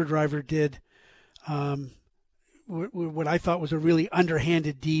Arizona Uber driver did, what I thought was a really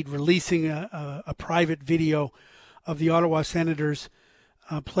underhanded deed, releasing a private video of the Ottawa Senators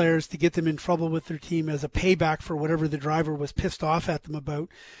players to get them in trouble with their team as a payback for whatever the driver was pissed off at them about.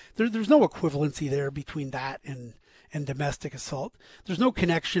 There's no equivalency there between that and domestic assault. There's no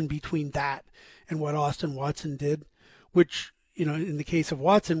connection between that and what Austin Watson did, which, in the case of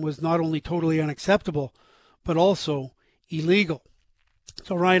Watson, was not only totally unacceptable, but also illegal.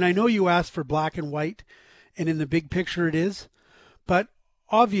 So, Ryan, I know you asked for black and white, and in the big picture it is, but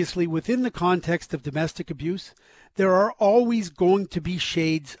obviously within the context of domestic abuse, there are always going to be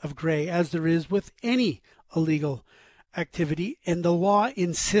shades of gray, as there is with any illegal activity, and the law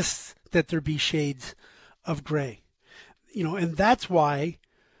insists that there be shades of gray. And that's why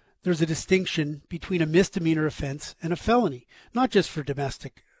there's a distinction between a misdemeanor offense and a felony, not just for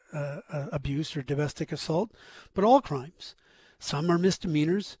domestic abuse or domestic assault, but all crimes. Some are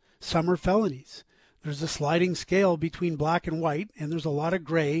misdemeanors, some are felonies. There's a sliding scale between black and white, and there's a lot of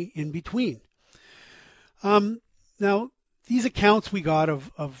gray in between. Now, these accounts we got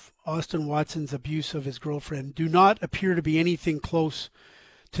of Austin Watson's abuse of his girlfriend do not appear to be anything close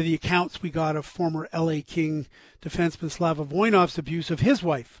to the accounts we got of former LA King defenseman Slava Voinov's abuse of his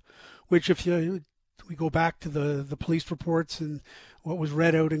wife, which, if we go back to the police reports and what was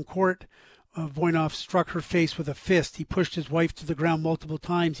read out in court, Voinov struck her face with a fist. He pushed his wife to the ground multiple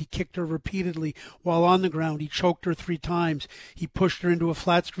times. He kicked her repeatedly while on the ground. He choked her 3 times. He pushed her into a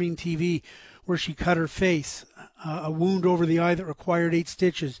flat screen TV where she cut her face. A wound over the eye that required 8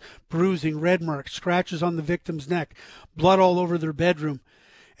 stitches, bruising, red marks, scratches on the victim's neck, blood all over their bedroom.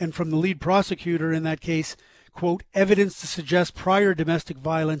 And from the lead prosecutor in that case, quote, evidence to suggest prior domestic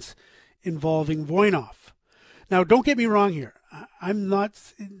violence involving Voinov. Now, don't get me wrong here. I'm not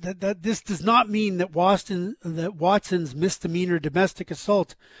that this does not mean that Watson's misdemeanor domestic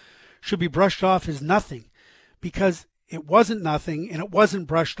assault should be brushed off as nothing, because it wasn't nothing and it wasn't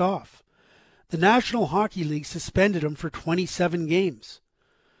brushed off. The National Hockey League suspended him for 27 games.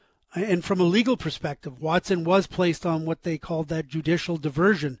 And from a legal perspective, Watson was placed on what they called that judicial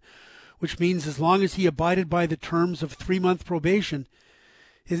diversion, which means as long as he abided by the terms of 3-month probation,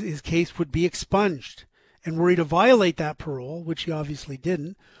 his case would be expunged. And were he to violate that parole, which he obviously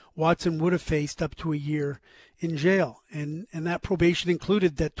didn't, Watson would have faced up to a year in jail. And that probation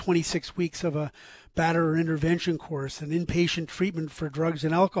included that 26 weeks of a batterer intervention course and inpatient treatment for drugs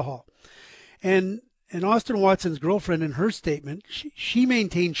and alcohol. And Austin Watson's girlfriend, in her statement, she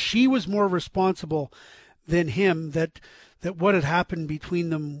maintained she was more responsible than him, that what had happened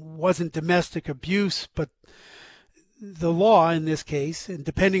between them wasn't domestic abuse, but the law in this case, and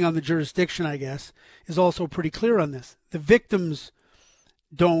depending on the jurisdiction, I guess, is also pretty clear on this. The victims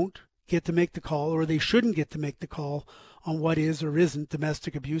don't get to make the call, or they shouldn't get to make the call on what is or isn't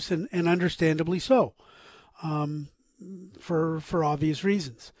domestic abuse, and understandably so, for obvious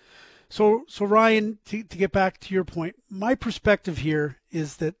reasons. So Ryan, to get back to your point, my perspective here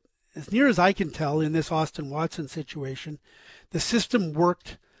is that, as near as I can tell in this Austin Watson situation, the system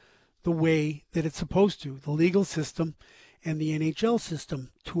worked the way that it's supposed to, the legal system and the NHL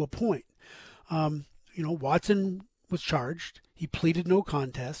system, to a point. Watson was charged. He pleaded no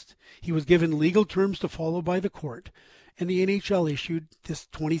contest. He was given legal terms to follow by the court, and the NHL issued this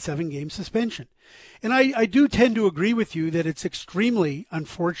 27-game suspension. And I do tend to agree with you that it's extremely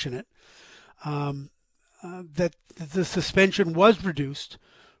unfortunate that the suspension was reduced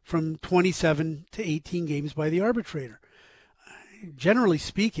from 27 to 18 games by the arbitrator. Generally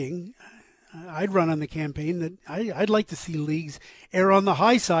speaking, I'd run on the campaign that I'd like to see leagues err on the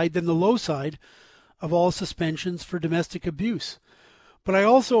high side than the low side of all suspensions for domestic abuse. But I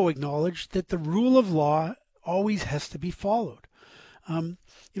also acknowledge that the rule of law always has to be followed.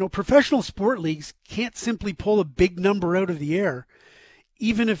 Professional sport leagues can't simply pull a big number out of the air,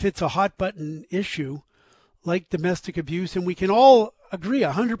 even if it's a hot button issue like domestic abuse. And we can all agree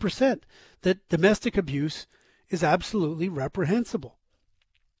 100% that domestic abuse is absolutely reprehensible.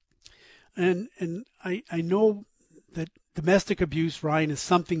 And I know that domestic abuse, Ryan, is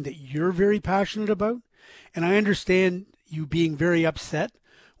something that you're very passionate about. And I understand you being very upset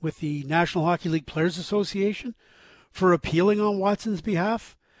with the National Hockey League Players Association for appealing on Watson's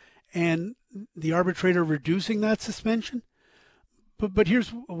behalf and the arbitrator reducing that suspension. But here's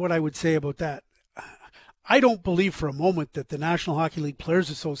what I would say about that. I don't believe for a moment that the National Hockey League Players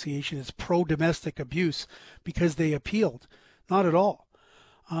Association is pro-domestic abuse because they appealed. Not at all.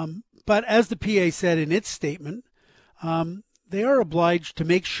 But as the PA said in its statement, they are obliged to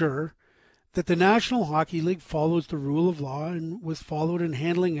make sure that the National Hockey League follows the rule of law and was followed in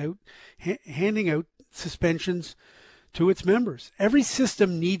handing out suspensions to its members. Every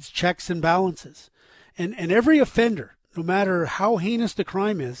system needs checks and balances. And every offender, no matter how heinous the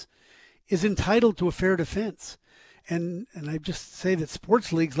crime is entitled to a fair defense. And I just say that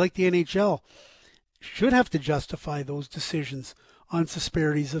sports leagues like the NHL should have to justify those decisions on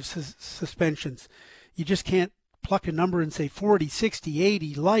disparities of suspensions. You just can't pluck a number and say 40, 60,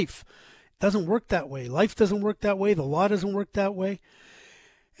 80, life. It doesn't work that way. Life doesn't work that way. The law doesn't work that way.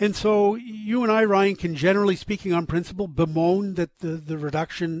 And so you and I, Ryan, can generally speaking on principle bemoan that the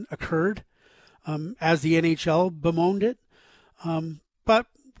reduction occurred as the NHL bemoaned it. But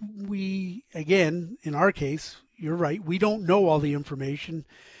we, again, in our case, you're right, we don't know all the information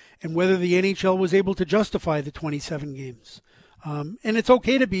and whether the NHL was able to justify the 27 games. And it's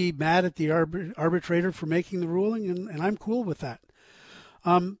okay to be mad at the arbitrator for making the ruling, and I'm cool with that.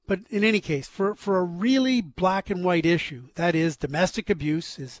 But in any case, for a really black and white issue, that is domestic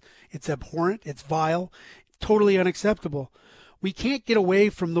abuse, it's abhorrent, it's vile, totally unacceptable. We can't get away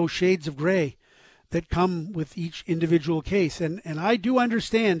from those shades of gray that come with each individual case. And I do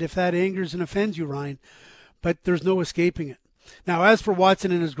understand if that angers and offends you, Ryan, but there's no escaping it. Now, as for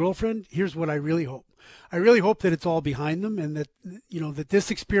Watson and his girlfriend, here's what I really hope. I really hope that it's all behind them and that, that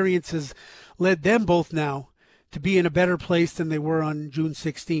this experience has led them both now to be in a better place than they were on June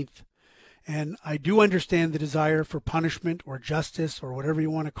 16th. And I do understand the desire for punishment or justice or whatever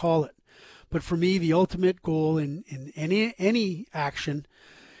you want to call it. But for me, the ultimate goal in any action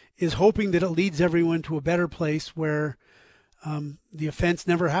is hoping that it leads everyone to a better place where the offense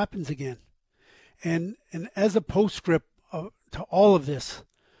never happens again. And as a postscript to all of this,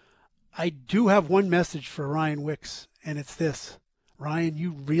 I do have one message for Ryan Wicks, and it's this. Ryan,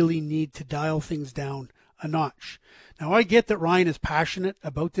 you really need to dial things down a notch. Now, I get that Ryan is passionate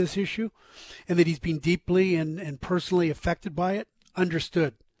about this issue and that he's been deeply and personally affected by it.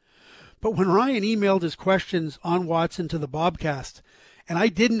 Understood. But when Ryan emailed his questions on Watson to the Bobcast, and I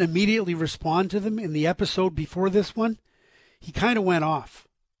didn't immediately respond to them in the episode before this one, he kind of went off.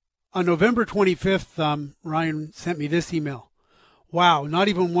 On November 25th, Ryan sent me this email. Wow, not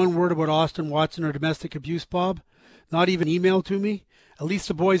even one word about Austin Watson or domestic abuse, Bob? Not even email to me? At least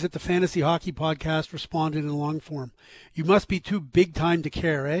the boys at the Fantasy Hockey Podcast responded in long form. You must be too big time to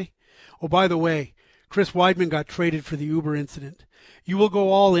care, eh? Oh, by the way, Chris Weidman got traded for the Uber incident. You will go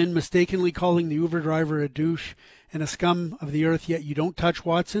all in, mistakenly calling the Uber driver a douche and a scum of the earth, yet you don't touch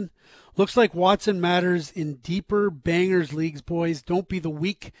Watson? Looks like Watson matters in deeper bangers leagues, boys. Don't be the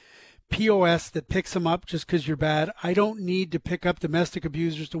weak POS that picks him up just because you're bad. I don't need to pick up domestic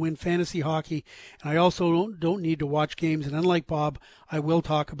abusers to win fantasy hockey, and I also don't need to watch games, and unlike Bob, I will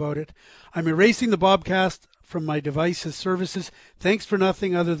talk about it. I'm erasing the Bobcast from my device's services. Thanks for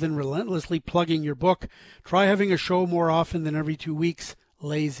nothing other than relentlessly plugging your book. Try having a show more often than every 2 weeks.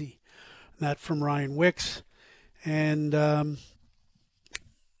 Lazy. That from Ryan Wicks. And then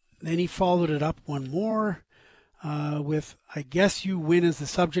he followed it up one more with, I guess you win as the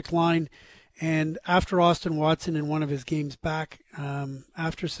subject line. And after Austin Watson in one of his games back,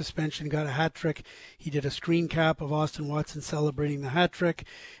 after suspension, got a hat trick, he did a screen cap of Austin Watson celebrating the hat trick.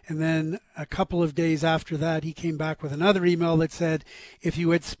 And then a couple of days after that, he came back with another email that said, if you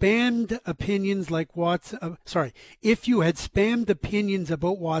had spammed opinions like Watson, if you had spammed opinions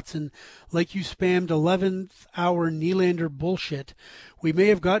about Watson like you spammed 11th hour Nylander bullshit, we may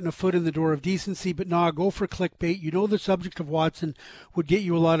have gotten a foot in the door of decency, but nah, go for clickbait. You know the subject of Watson would get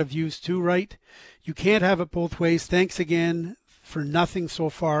you a lot of views too, right? You can't have it both ways. Thanks again for nothing so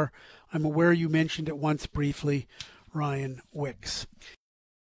far. I'm aware you mentioned it once briefly, Ryan Wicks.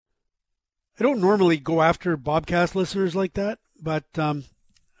 I don't normally go after Bobcast listeners like that, but I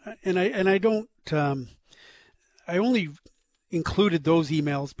don't. I only included those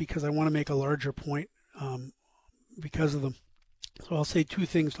emails because I want to make a larger point because of them. So I'll say two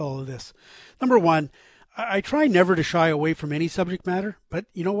things to all of this. Number one, I try never to shy away from any subject matter, but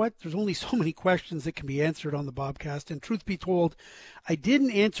you know what? There's only so many questions that can be answered on the Bobcast. And truth be told, I didn't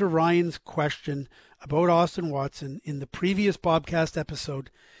answer Ryan's question about Austin Watson in the previous Bobcast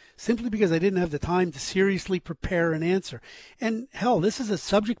episode simply because I didn't have the time to seriously prepare an answer. And hell, this is a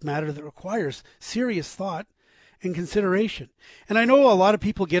subject matter that requires serious thought and consideration. And I know a lot of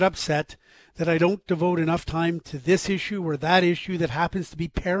people get upset that I don't devote enough time to this issue or that issue that happens to be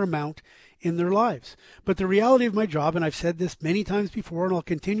paramount in their lives. But the reality of my job, and I've said this many times before and I'll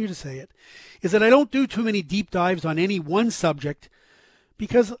continue to say it, is that I don't do too many deep dives on any one subject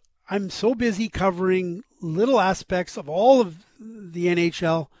because I'm so busy covering little aspects of all of the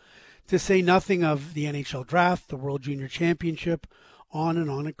NHL, to say nothing of the NHL draft, the World Junior Championship, on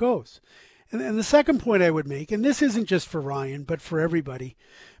it goes. And the second point I would make, and this isn't just for Ryan, but for everybody,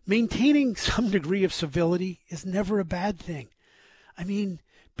 maintaining some degree of civility is never a bad thing. I mean,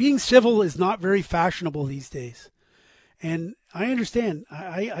 being civil is not very fashionable these days. And I understand,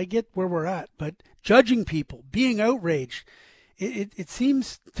 I get where we're at, but judging people, being outraged, it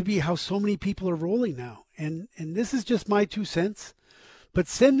seems to be how so many people are rolling now. And this is just my 2 cents, but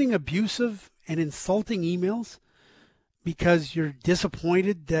sending abusive and insulting emails because you're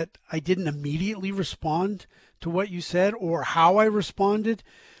disappointed that I didn't immediately respond to what you said or how I responded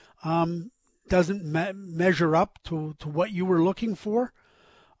doesn't measure up to what you were looking for.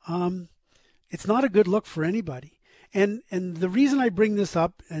 It's not a good look for anybody. And the reason I bring this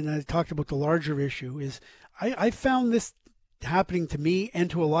up, and I talked about the larger issue, is I found this happening to me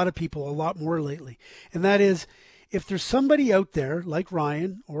and to a lot of people a lot more lately. And that is, if there's somebody out there like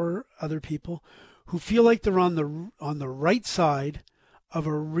Ryan or other people who feel like they're on the right side of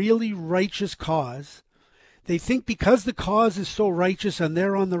a really righteous cause, they think because the cause is so righteous and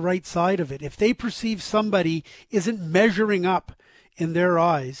they're on the right side of it, if they perceive somebody isn't measuring up in their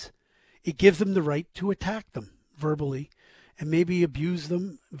eyes, it gives them the right to attack them verbally and maybe abuse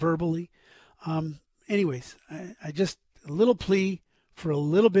them verbally. Anyways, I just, a little plea for a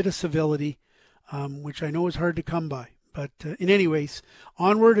little bit of civility, which I know is hard to come by. But in any ways,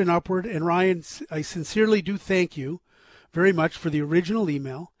 onward and upward. And Ryan, I sincerely do thank you very much for the original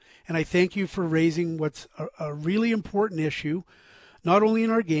email. And I thank you for raising what's a really important issue, not only in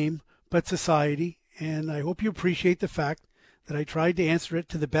our game, but society. And I hope you appreciate the fact that I tried to answer it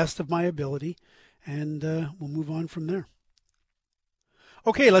to the best of my ability. And we'll move on from there.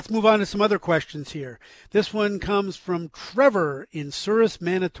 Okay, let's move on to some other questions here. This one comes from Trevor in Souris,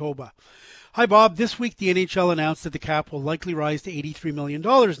 Manitoba. Hi, Bob. This week, the NHL announced that the cap will likely rise to $83 million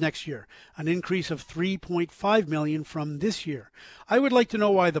next year, an increase of $3.5 million from this year. I would like to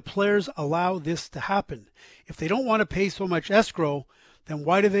know why the players allow this to happen. If they don't want to pay so much escrow, then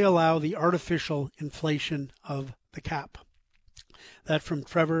why do they allow the artificial inflation of the cap? That from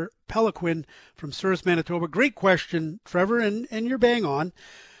Trevor Peliquin from Souris, Manitoba. Great question, Trevor, and you're bang on.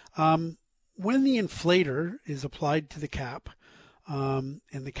 When the inflator is applied to the cap, and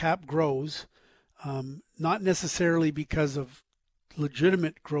the cap grows, not necessarily because of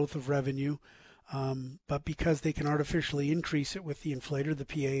legitimate growth of revenue, but because they can artificially increase it with the inflator. The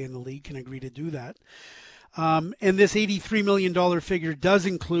PA and the league can agree to do that. And this $83 million figure does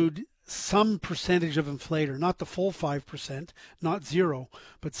include some percentage of inflator, not the full 5%, not zero,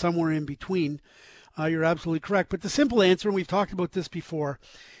 but somewhere in between. You're absolutely correct. But the simple answer, and we've talked about this before,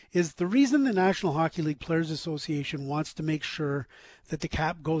 is the reason the National Hockey League Players Association wants to make sure that the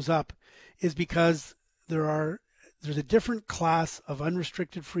cap goes up is because there's a different class of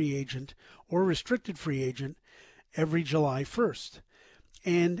unrestricted free agent or restricted free agent every July 1st.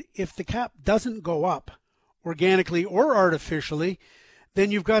 And if the cap doesn't go up organically or artificially,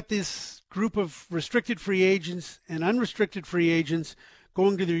 then you've got this group of restricted free agents and unrestricted free agents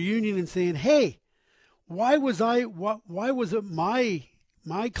going to their union and saying, hey, why was it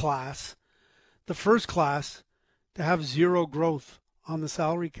my class, the first class, to have zero growth on the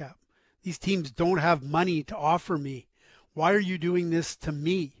salary cap? These teams don't have money to offer me. Why are you doing this to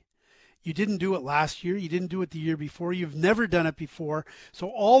me? You didn't do it last year. You didn't do it the year before. You've never done it before. So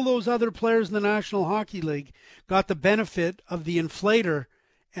all those other players in the National Hockey League got the benefit of the inflator,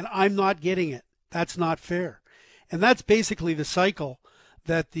 and I'm not getting it. That's not fair. And that's basically the cycle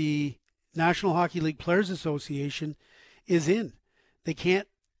that the National Hockey League Players Association is in. They can't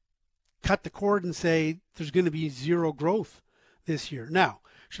cut the cord and say there's going to be zero growth this year. Now,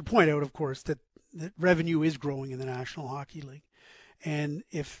 I should point out, of course, that revenue is growing in the National Hockey League. And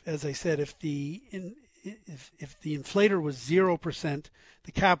if, as I said, if the inflator was 0%,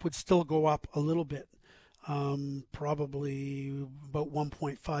 the cap would still go up a little bit, probably about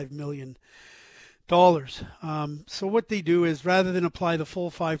 $1.5 million. So what they do is, rather than apply the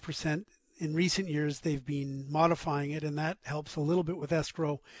full 5%, in recent years they've been modifying it, and that helps a little bit with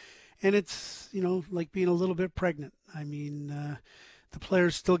escrow. And it's, like being a little bit pregnant. I mean, the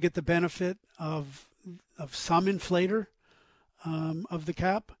players still get the benefit of some inflator of the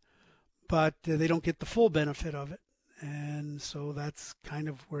cap, but they don't get the full benefit of it. And so that's kind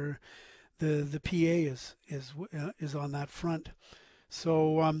of where the PA is on that front.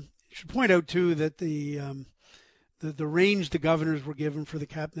 So I should point out too that the range the governors were given for the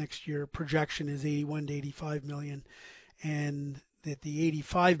cap next year projection is 81 to 85 million, and that the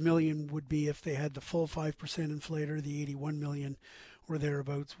 85 million would be if they had the full 5% inflator. The 81 million or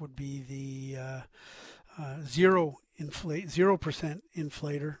thereabouts would be the 0%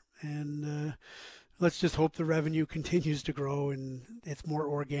 inflator. And let's just hope the revenue continues to grow and it's more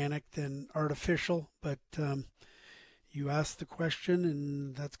organic than artificial. But you asked the question,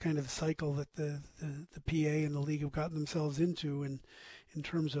 and that's kind of the cycle that the PA and the league have gotten themselves into in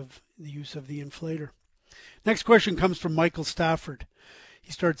terms of the use of the inflator. Next question comes from Michael Stafford.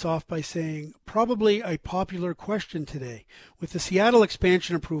 He starts off by saying, probably a popular question today. With the Seattle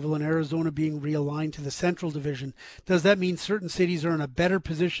expansion approval and Arizona being realigned to the Central Division, does that mean certain cities are in a better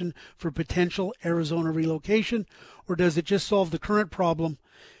position for potential Arizona relocation, or does it just solve the current problem?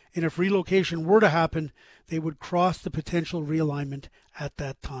 And if relocation were to happen, they would cross the potential realignment at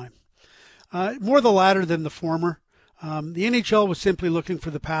that time. More the latter than the former. The NHL was simply looking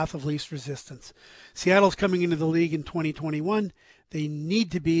for the path of least resistance. Seattle's coming into the league in 2021. They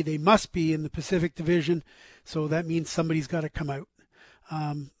must be in the Pacific Division, so that means somebody's got to come out.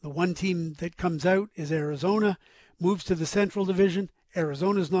 The one team that comes out is Arizona, moves to the Central Division.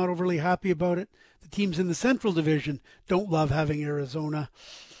 Arizona's not overly happy about it. The teams in the Central Division don't love having Arizona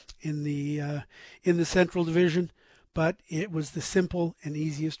in the Central Division, but it was the simple and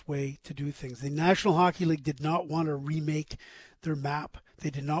easiest way to do things. The National Hockey League did not want to remake their map. They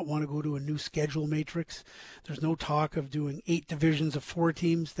did not want to go to a new schedule matrix. There's no talk of doing 8 divisions of 4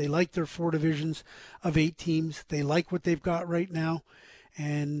 teams. They like their 4 divisions of 8 teams. They like what they've got right now.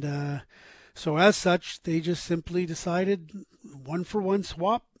 And so as such, they just simply decided 1-for-1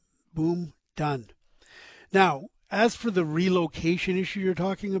 swap, boom, done. Now, as for the relocation issue you're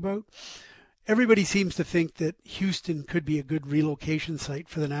talking about, everybody seems to think that Houston could be a good relocation site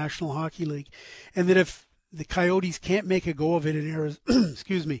for the National Hockey League, and that if the Coyotes can't make a go of it in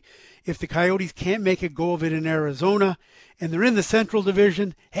Arizona, if the Coyotes can't make a go of it in Arizona, and they're in the Central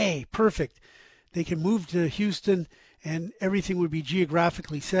Division, hey, perfect. They can move to Houston, and everything would be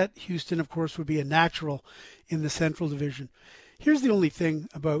geographically set. Houston, of course, would be a natural in the Central Division. Here's the only thing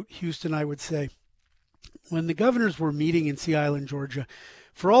about Houston I would say. When the governors were meeting in Sea Island, Georgia,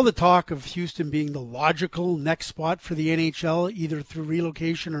 for all the talk of Houston being the logical next spot for the NHL, either through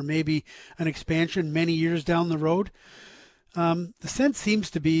relocation or maybe an expansion many years down the road, the sense seems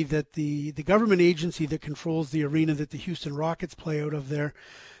to be that the government agency that controls the arena that the Houston Rockets play out of there,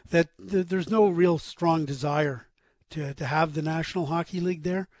 that there's no real strong desire to have the National Hockey League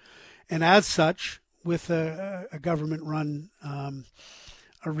there. And as such, with a government-run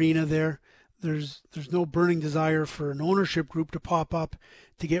arena there, there's no burning desire for an ownership group to pop up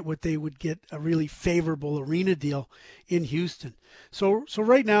to get what they would get a really favorable arena deal in Houston. So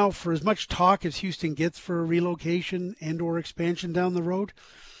right now, for as much talk as Houston gets for a relocation and or expansion down the road,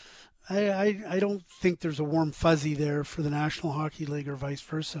 I don't think there's a warm fuzzy there for the National Hockey League or vice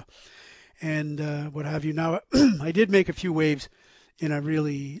versa. And what have you. Now, I did make a few waves in a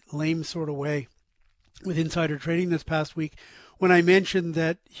really lame sort of way with insider trading this past week when I mentioned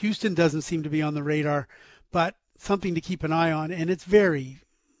that Houston doesn't seem to be on the radar, but something to keep an eye on, and it's very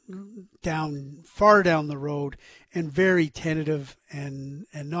far down the road and very tentative and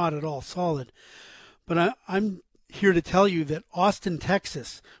not at all solid. But I'm here to tell you that Austin,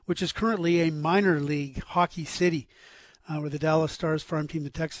 Texas, which is currently a minor league hockey city where the Dallas Stars farm team, the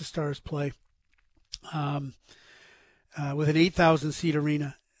Texas Stars, play, with an 8,000 seat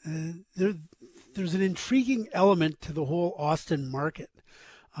arena, there's an intriguing element to the whole Austin market.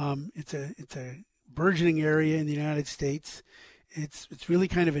 It's a burgeoning area in the United States. It's really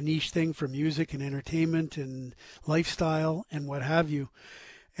kind of a niche thing for music and entertainment and lifestyle and what have you.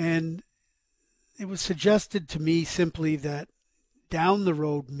 And it was suggested to me simply that down the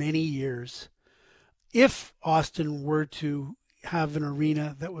road many years, if Austin were to have an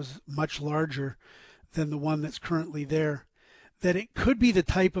arena that was much larger than the one that's currently there, that it could be the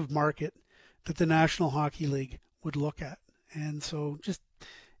type of market that the National Hockey League would look at. And so just,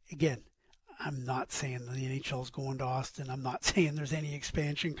 again, I'm not saying the NHL is going to Austin. I'm not saying there's any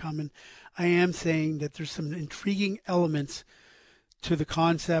expansion coming. I am saying that there's some intriguing elements to the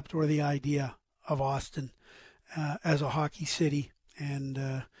concept or the idea of Austin as a hockey city.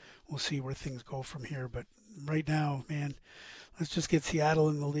 And we'll see where things go from here. But right now, man, let's just get Seattle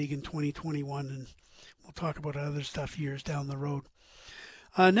in the league in 2021, and we'll talk about other stuff years down the road.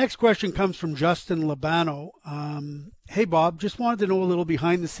 Next question comes from Justin Labano. Hey, Bob, just wanted to know a little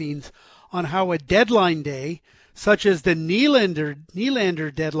behind the scenes on how a deadline day, such as the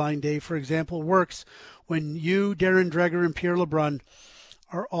Nylander deadline day, for example, works when you, Darren Dreger, and Pierre LeBrun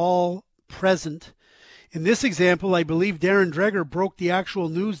are all present. In this example, I believe Darren Dreger broke the actual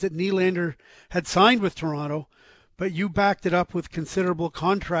news that Nylander had signed with Toronto, but you backed it up with considerable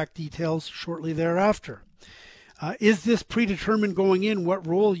contract details shortly thereafter. Is this predetermined going in what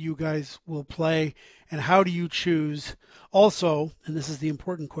role you guys will play, and how do you choose? Also, and this is the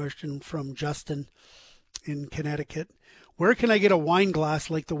important question from Justin in Connecticut, where can I get a wine glass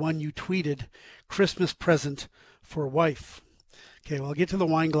like the one you tweeted, Christmas present for wife? Okay, well, I'll get to the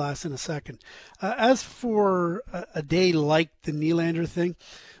wine glass in a second. As for a day like the Nylander thing,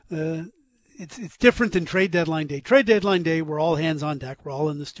 it's different than trade deadline day. Trade deadline day, we're all hands on deck. We're all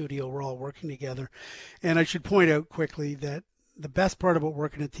in the studio. We're all working together. And I should point out quickly that the best part about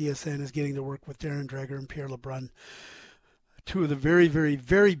working at TSN is getting to work with Darren Dreger and Pierre LeBrun, two of the very, very,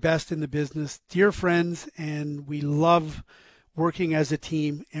 very best in the business, dear friends, and we love working as a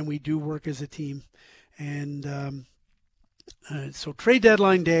team, and we do work as a team. And so trade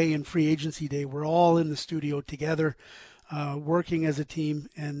deadline day and free agency day, we're all in the studio together, working as a team,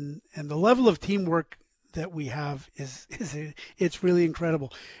 and the level of teamwork that we have it's really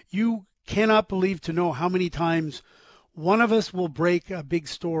incredible. You cannot believe to know how many times one of us will break a big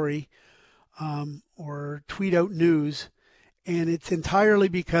story or tweet out news, and it's entirely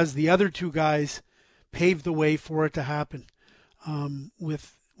because the other two guys paved the way for it to happen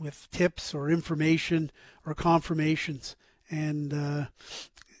with tips or information or confirmations. And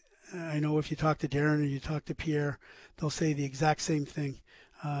I know if you talk to Darren or you talk to Pierre, they'll say the exact same thing.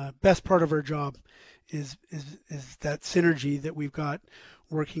 Best part of our job is that synergy that we've got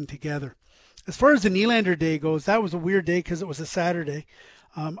working together. As far as the Nylander day goes, that was a weird day because it was a Saturday.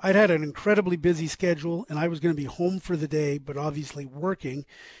 I'd had an incredibly busy schedule, and I was going to be home for the day, but obviously working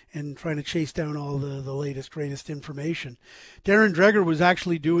and trying to chase down all the latest, greatest information. Darren Dreger was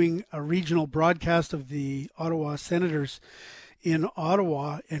actually doing a regional broadcast of the Ottawa Senators in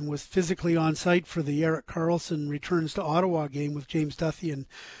Ottawa and was physically on site for the Erik Karlsson returns to Ottawa game with James Duthie and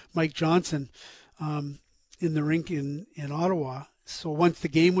Mike Johnson in the rink in Ottawa. So once the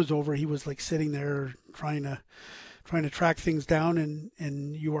game was over, he was like sitting there trying to track things down,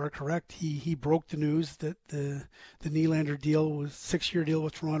 and you are correct. He broke the news that the Nylander deal was 6-year deal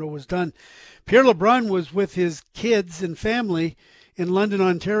with Toronto was done. Pierre LeBrun was with his kids and family in London,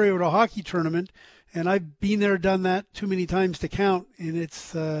 Ontario at a hockey tournament, and I've been there, done that too many times to count, and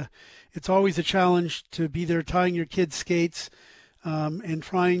it's always a challenge to be there tying your kids' skates and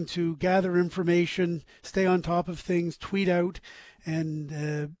trying to gather information, stay on top of things, tweet out,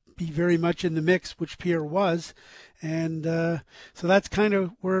 and be very much in the mix, which Pierre was. And so that's kind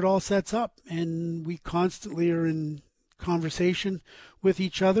of where it all sets up. And we constantly are in conversation with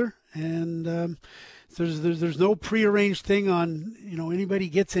each other. And there's no prearranged thing on, anybody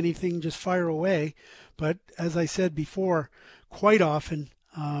gets anything, just fire away. But as I said before, quite often,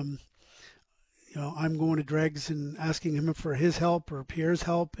 I'm going to Dregs and asking him for his help or Pierre's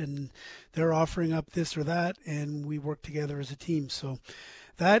help, and they're offering up this or that, and we work together as a team. So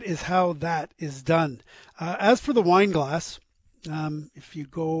that is how that is done. As for the wine glass, if you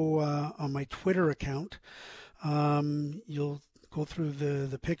go on my Twitter account, you'll go through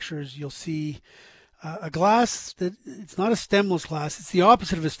the pictures. You'll see a glass that it's not a stemless glass. It's the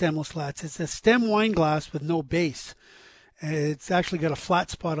opposite of a stemless glass. It's a stem wine glass with no base. It's actually got a flat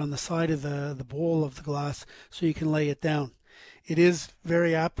spot on the side of the bowl of the glass so you can lay it down. It is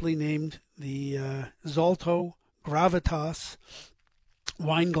very aptly named the Zalto Gravitas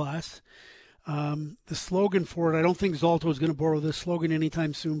wine glass. The slogan for it, I don't think Zalto is going to borrow this slogan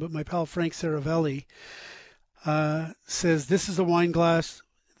anytime soon, but my pal Frank Saravelli says this is a wine glass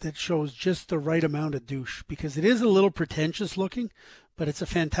that shows just the right amount of douche, because it is a little pretentious looking, but it's a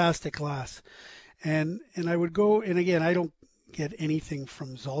fantastic glass. And I would go, and again, I don't get anything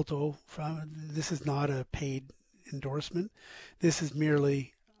from Zalto. This is not a paid endorsement. This is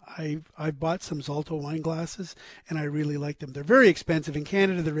merely, I've bought some Zalto wine glasses, and I really like them. They're very expensive. In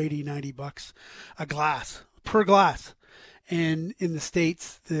Canada, they're $80, $90 a glass, per glass. And in the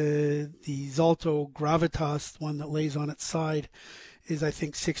States, the Zalto Gravitas, one that lays on its side, is I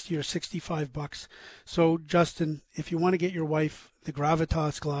think 60 or 65 bucks. So Justin, if you want to get your wife the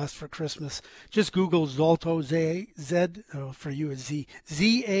Gravitas glass for Christmas, just Google Zalto, for you is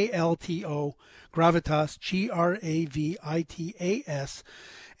Z-A-L-T-O, Gravitas, Gravitas,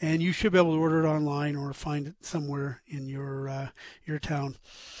 and you should be able to order it online or find it somewhere in your town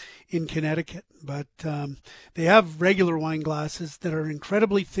in Connecticut. But they have regular wine glasses that are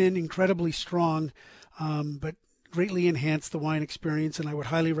incredibly thin, incredibly strong, but greatly enhance the wine experience, and I would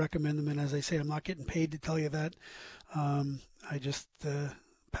highly recommend them. And as I say, I'm not getting paid to tell you that. I just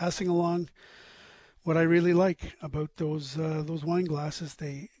passing along what I really like about those wine glasses.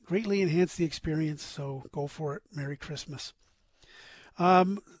 They greatly enhance the experience, so go for it. Merry Christmas.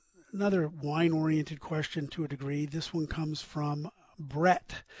 Another wine-oriented question to a degree. This one comes from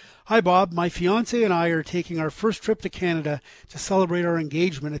Brett. Hi, Bob. My fiance and I are taking our first trip to Canada to celebrate our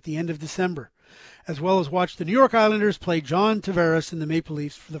engagement at the end of December, as well as watch the New York Islanders play John Tavares and the Maple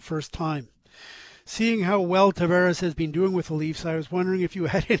Leafs for the first time. Seeing how well Tavares has been doing with the Leafs, I was wondering if you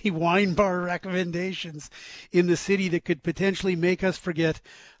had any wine bar recommendations in the city that could potentially make us forget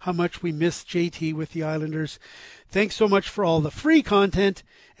how much we miss JT with the Islanders. Thanks so much for all the free content,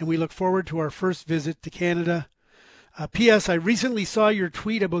 and we look forward to our first visit to Canada. P.S. I recently saw your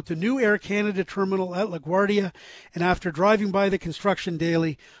tweet about the new Air Canada terminal at LaGuardia, and after driving by the construction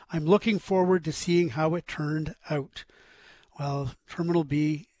daily, I'm looking forward to seeing how it turned out. Well, Terminal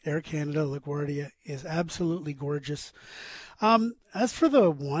B, Air Canada, LaGuardia is absolutely gorgeous. As for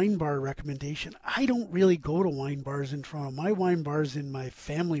the wine bar recommendation, I don't really go to wine bars in Toronto. My wine bar's in my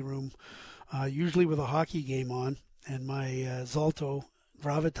family room, usually with a hockey game on, and my Zalto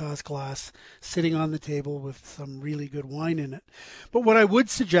Gravitas glass sitting on the table with some really good wine in it. But what I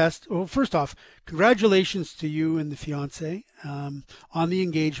would suggest, well, first off, congratulations to you and the fiance on the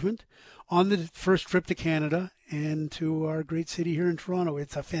engagement, on the first trip to Canada, and to our great city here in Toronto.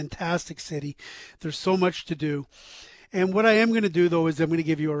 It's a fantastic city. There's so much to do. And what I am going to do, though, is I'm going to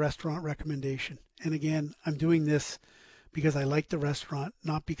give you a restaurant recommendation. And again, I'm doing this because I like the restaurant,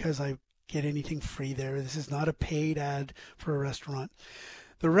 not because I get anything free there. This is not a paid ad for a restaurant.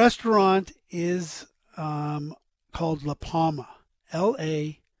 The restaurant is called La Palma,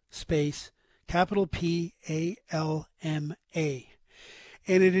 L-A space capital P-A-L-M-A.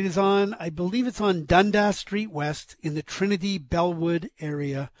 And it is on, I believe it's on Dundas Street West in the Trinity Bellwood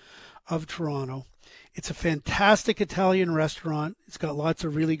area of Toronto. It's a fantastic Italian restaurant. It's got lots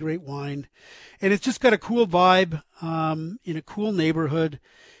of really great wine. And it's just got a cool vibe in a cool neighborhood.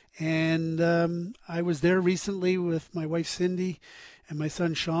 And I was there recently with my wife Cindy and my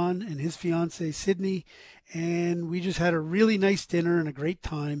son Sean and his fiancee Sydney, and we just had a really nice dinner and a great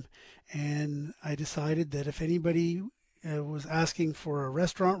time. And I decided that if anybody was asking for a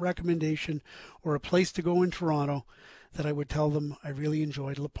restaurant recommendation or a place to go in Toronto, that I would tell them I really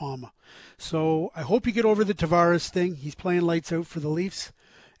enjoyed La Palma. So I hope you get over the Tavares thing. He's playing lights out for the Leafs.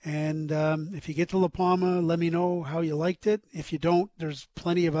 And if you get to La Palma, let me know how you liked it. If you don't, there's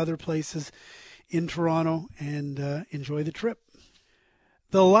plenty of other places in Toronto, and enjoy the trip.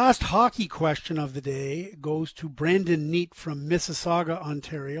 The last hockey question of the day goes to Brandon Neat from Mississauga,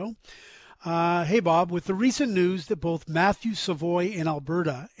 Ontario. Hey, Bob, with the recent news that both Matthew Savoy in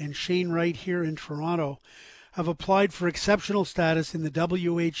Alberta and Shane Wright here in Toronto have applied for exceptional status in the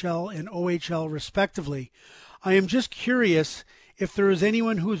WHL and OHL respectively, I am just curious if there is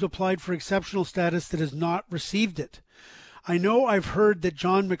anyone who has applied for exceptional status that has not received it. I know I've heard that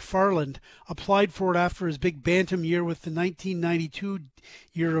John McFarland applied for it after his big bantam year with the 1992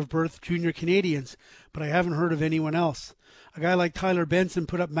 year of birth junior Canadians, but I haven't heard of anyone else. A guy like Tyler Benson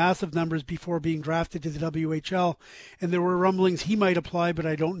put up massive numbers before being drafted to the WHL, and there were rumblings he might apply, but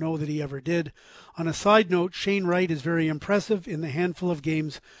I don't know that he ever did. On a side note, Shane Wright is very impressive in the handful of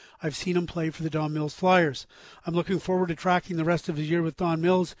games I've seen him play for the Don Mills Flyers. I'm looking forward to tracking the rest of his year with Don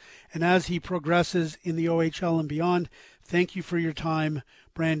Mills, and as he progresses in the OHL and beyond, thank you for your time,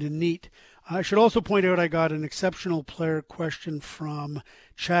 Brandon Neat. I should also point out I got an exceptional player question from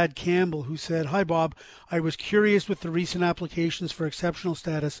Chad Campbell, who said, "Hi, Bob. I was curious with the recent applications for exceptional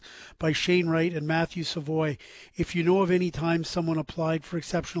status by Shane Wright and Matthew Savoy. If you know of any time someone applied for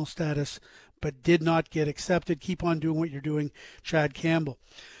exceptional status but did not get accepted, keep on doing what you're doing, Chad Campbell."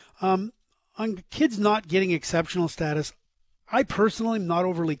 On kids not getting exceptional status, I personally am not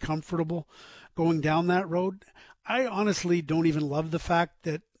overly comfortable going down that road. I honestly don't even love the fact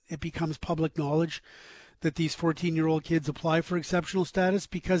that it becomes public knowledge that these 14-year-old kids apply for exceptional status,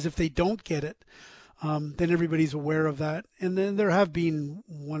 because if they don't get it, then everybody's aware of that. And then there have been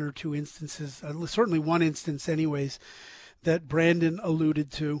one or two instances, certainly one instance anyways, that Brandon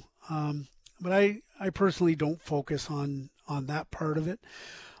alluded to. But I personally don't focus on that part of it.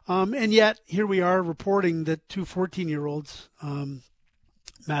 And yet, here we are reporting that two 14-year-olds,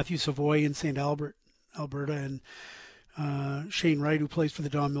 Matthew Savoy in St. Albert, Alberta, and Shane Wright, who plays for the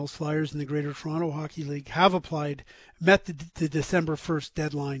Don Mills Flyers in the Greater Toronto Hockey League, have met the December 1st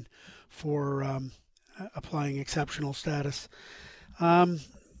deadline for applying exceptional status.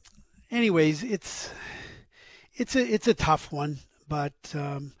 Anyways, it's a tough one, but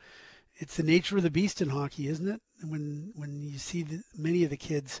it's the nature of the beast in hockey, isn't it? When you see many of the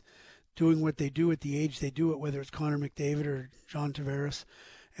kids doing what they do at the age they do it, whether it's Connor McDavid or John Tavares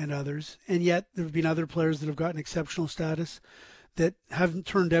and others, and yet there have been other players that have gotten exceptional status that haven't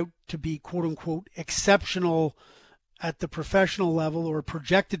turned out to be quote-unquote exceptional at the professional level or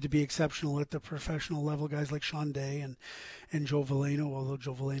projected to be exceptional at the professional level, guys like Sean Day and Joe Veleno, although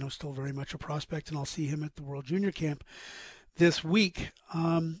Joe Veleno is still very much a prospect, and I'll see him at the World Junior Camp this week.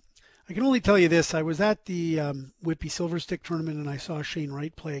 I can only tell you this. I was at the Whitby Silver Stick tournament, and I saw Shane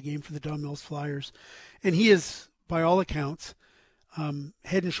Wright play a game for the Don Mills Flyers, and he is, by all accounts,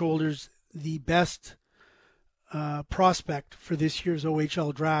 head and shoulders the best prospect for this year's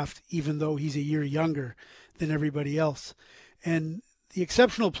OHL draft, even though he's a year younger than everybody else. And the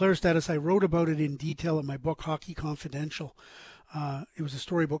exceptional player status, I wrote about it in detail in my book, Hockey Confidential. It was a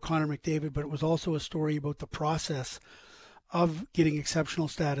story about Connor McDavid, but it was also a story about the process of getting exceptional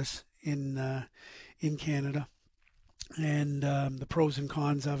status in Canada, and the pros and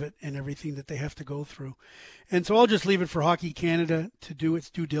cons of it and everything that they have to go through. And so I'll just leave it for Hockey Canada to do its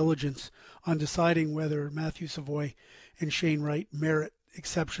due diligence on deciding whether Matthew Savoy and Shane Wright merit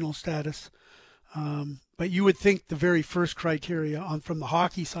exceptional status. But you would think the very first criteria from the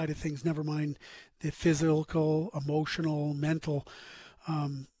hockey side of things, never mind the physical, emotional, mental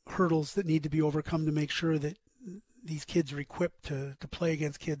hurdles that need to be overcome to make sure that these kids are equipped to play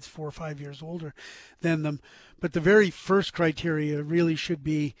against kids 4 or 5 years older than them. But the very first criteria really should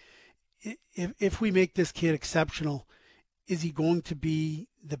be, if we make this kid exceptional, is he going to be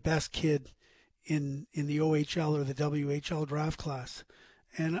the best kid in the OHL or the WHL draft class?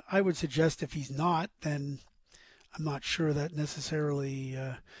 And I would suggest if he's not, then I'm not sure that necessarily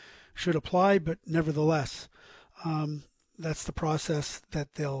should apply, but nevertheless, that's the process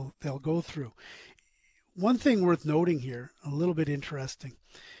that they'll go through. One thing worth noting here, a little bit interesting,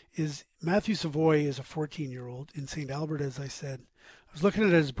 is Matthew Savoy is a 14-year-old in St. Albert, as I said. I was looking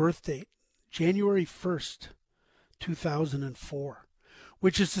at his birth date, January 1st, 2004,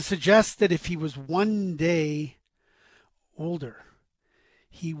 which is to suggest that if he was one day older,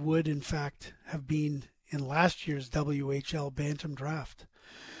 he would, in fact, have been in last year's WHL Bantam draft.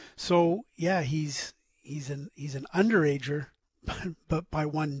 So, yeah, he's an underager, but by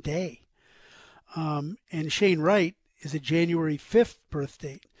one day. And Shane Wright is a January 5th birth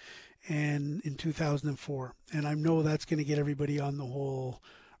date and in 2004. And I know that's going to get everybody on the whole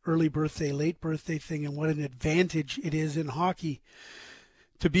early birthday, late birthday thing, and what an advantage it is in hockey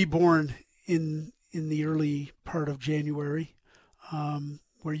to be born in the early part of January,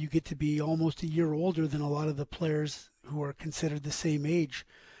 where you get to be almost a year older than a lot of the players who are considered the same age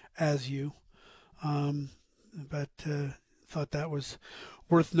as you. But thought that was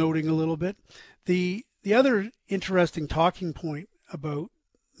worth noting a little bit. The other interesting talking point about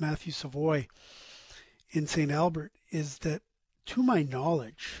Matthew Savoy in St. Albert is that, to my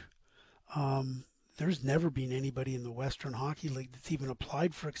knowledge, there's never been anybody in the Western Hockey League that's even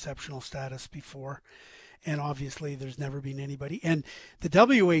applied for exceptional status before. And obviously there's never been anybody. And the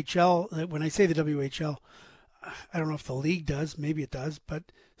WHL, when I say the WHL, I don't know if the league does, maybe it does, but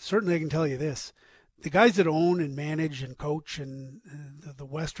certainly I can tell you this. The guys that own and manage and coach and the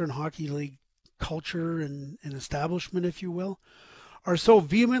Western Hockey League culture and establishment, if you will, are so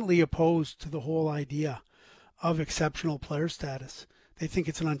vehemently opposed to the whole idea of exceptional player status. They think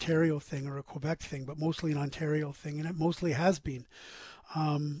it's an Ontario thing or a Quebec thing, but mostly an Ontario thing, and it mostly has been.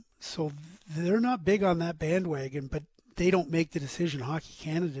 So they're not big on that bandwagon, but they don't make the decision. Hockey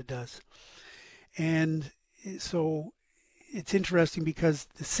Canada does. And so it's interesting because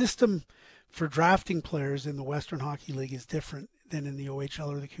the system for drafting players in the Western Hockey League is different than in the OHL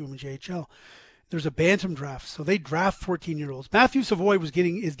or the QMJHL. There's a bantam draft, so they draft 14-year-olds. Matthew Savoy is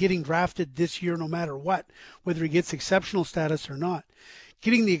getting drafted this year no matter what, whether he gets exceptional status or not.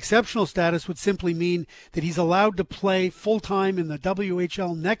 Getting the exceptional status would simply mean that he's allowed to play full-time in the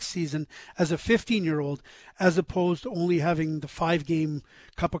WHL next season as a 15-year-old, as opposed to only having the 5-game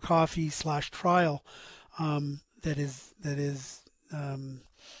cup of coffee / trial that is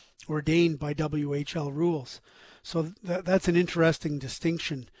ordained by WHL rules. So that's an interesting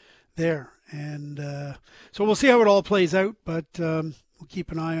distinction there. And so we'll see how it all plays out, but we'll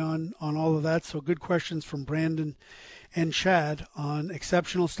keep an eye on all of that. So good questions from Brandon and Chad on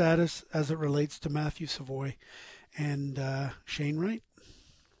exceptional status as it relates to Matthew Savoy and Shane Wright.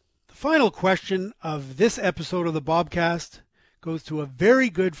 The final question of this episode of the Bobcast goes to a very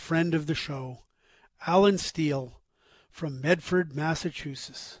good friend of the show, Alan Steele from Medford,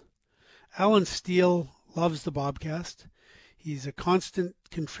 Massachusetts. Alan Steele loves the Bobcast. He's a constant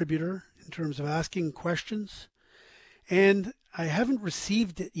contributor in terms of asking questions, and I haven't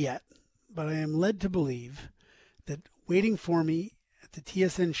received it yet, but I am led to believe that waiting for me at the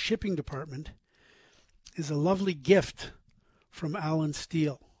TSN shipping department is a lovely gift from Alan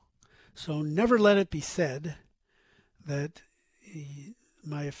Steele. So never let it be said that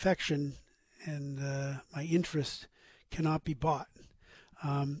my affection and my interest cannot be bought.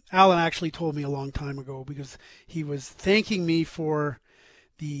 Alan actually told me a long time ago, because he was thanking me for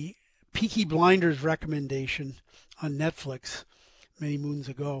the Peaky Blinders recommendation on Netflix many moons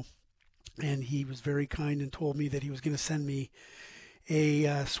ago. And he was very kind and told me that he was going to send me a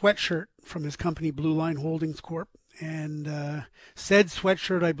sweatshirt from his company, Blue Line Holdings Corp. And said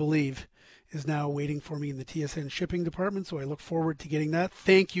sweatshirt, I believe, is now waiting for me in the TSN shipping department. So I look forward to getting that.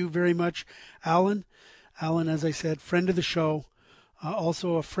 Thank you very much, Alan. Alan, as I said, friend of the show,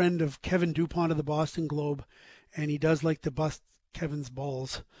 also a friend of Kevin DuPont of the Boston Globe. And he does like to bust Kevin's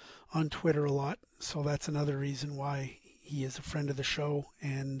balls on Twitter a lot. So that's another reason why he is a friend of the show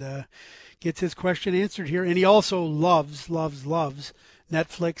and gets his question answered here. And he also loves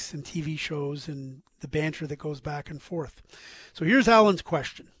Netflix and TV shows and the banter that goes back and forth. So here's Alan's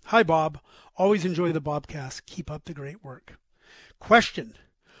question. Hi, Bob. Always enjoy the Bobcast. Keep up the great work. Question.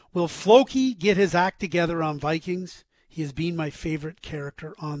 Will Floki get his act together on Vikings? He has been my favorite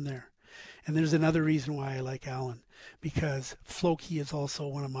character on there. And there's another reason why I like Alan, because Floki is also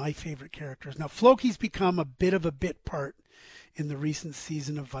one of my favorite characters. Now, Floki's become a bit of a bit part in the recent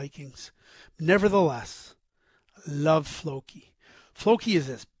season of Vikings. Nevertheless, I love Floki. Floki is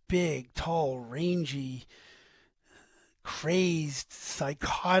this big, tall, rangy, crazed,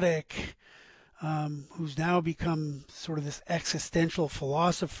 psychotic, who's now become sort of this existential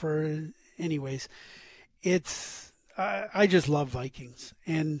philosopher. Anyways, I just love Vikings.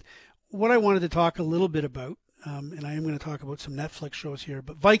 And what I wanted to talk a little bit about, and I am going to talk about some Netflix shows here,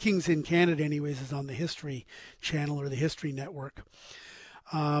 but Vikings in Canada anyways is on the History Channel or the History Network.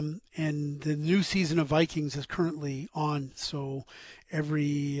 And the new season of Vikings is currently on. So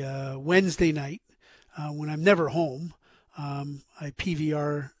every Wednesday night, when I'm never home, I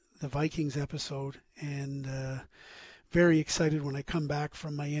PVR the Vikings episode, and very excited when I come back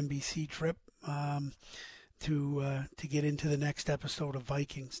from my NBC trip to get into the next episode of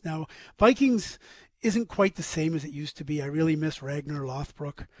Vikings. Now, Vikings isn't quite the same as it used to be. I really miss Ragnar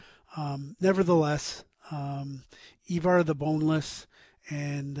Lothbrok. Nevertheless, Ivar the Boneless,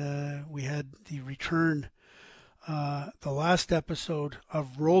 and we had the return, the last episode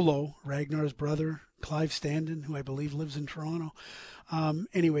of Rollo, Ragnar's brother, Clive Standen, who I believe lives in Toronto.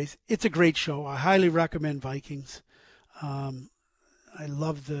 Anyways, it's a great show. I highly recommend Vikings. I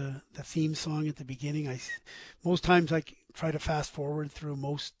love the theme song at the beginning. Most times I try to fast forward through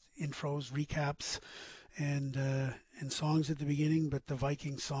most intros, recaps, and songs at the beginning, but the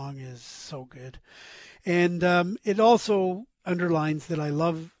Viking song is so good. And it also underlines that I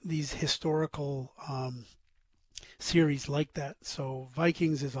love these historical series like that. So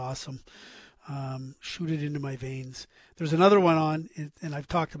Vikings is awesome. Shoot it into my veins. There's another one on, and I've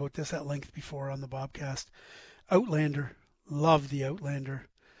talked about this at length before on the Bobcast. Outlander. Love the Outlander.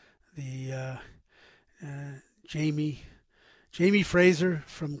 The Jamie Fraser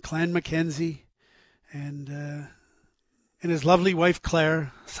from Clan McKenzie, and his lovely wife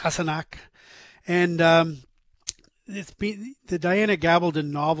Claire Sassenach, and it's been the Diana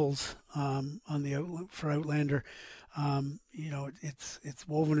Gabaldon novels for Outlander. It's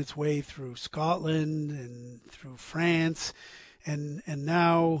woven its way through Scotland and through France, and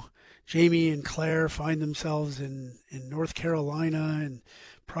now Jamie and Claire find themselves in North Carolina and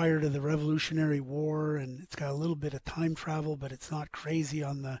prior to the Revolutionary War, and it's got a little bit of time travel, but it's not crazy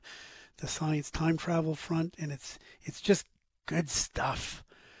on the science time travel front, and it's just good stuff.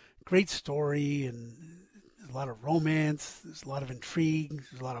 Great story, and there's a lot of romance, there's a lot of intrigue,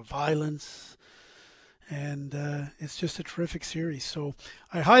 there's a lot of violence, and it's just a terrific series. So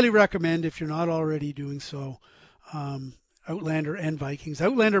I highly recommend, if you're not already doing so, Outlander and Vikings.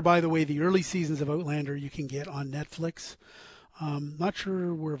 Outlander, by the way, the early seasons of Outlander you can get on Netflix. Not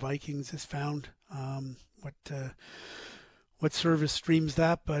sure where Vikings is found, what service streams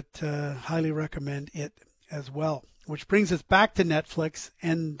that, but highly recommend it as well. which brings us back to Netflix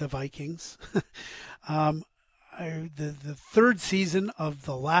and the Vikings. The third season of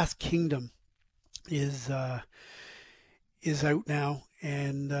The Last Kingdom is out now,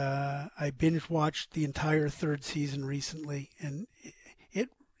 and I binge watched the entire third season recently, and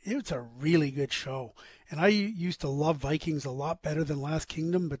it's a really good show. And I used to love Vikings a lot better than Last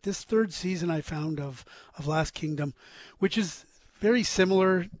Kingdom, but this third season I found of Last Kingdom, which is very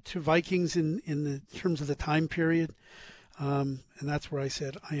similar to Vikings in the terms of the time period, and that's where I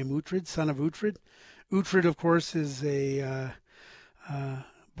said I am Uhtred, son of Uhtred. Uhtred, of course, is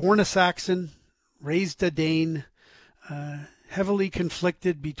born a Saxon, raised a Dane, heavily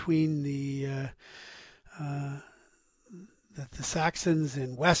conflicted between the Saxons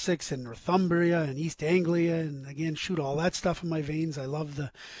in Wessex and Northumbria and East Anglia, and again, shoot all that stuff in my veins. I love the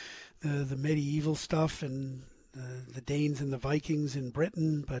medieval stuff and the Danes and the Vikings in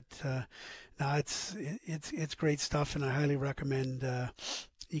Britain, but no, it's great stuff, and I highly recommend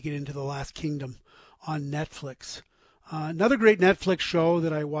you get into The Last Kingdom on Netflix. Another great Netflix show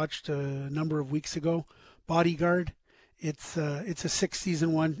that I watched a number of weeks ago, Bodyguard. It's a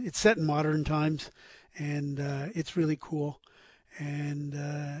 6-season one. It's set in modern times, and it's really cool.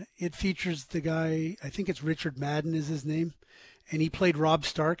 And it features the guy, I think it's Richard Madden is his name, and he played Robb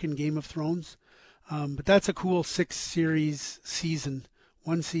Stark in Game of Thrones. But that's a cool 6-series season.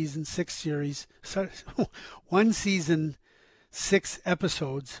 1 season, 6 series. Sorry, 1 season, 6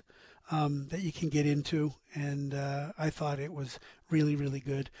 episodes that you can get into, and I thought it was really, really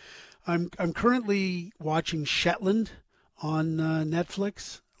good. I'm currently watching Shetland on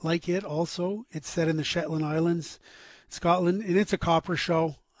Netflix. Like it also, it's set in the Shetland Islands, Scotland, and it's a copper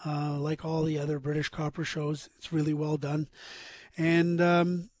show, like all the other British copper shows. It's really well done,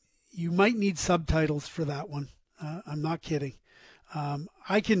 and you might need subtitles for that one. I'm not kidding.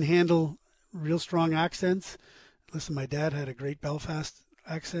 I can handle real strong accents. Listen, my dad had a great Belfast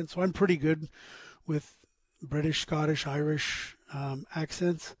accent, so I'm pretty good with British, Scottish, Irish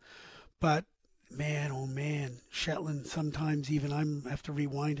accents. But man, oh man, Shetland, sometimes even I have to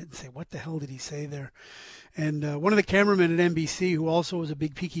rewind it and say, what the hell did he say there? And one of the cameramen at NBC, who also was a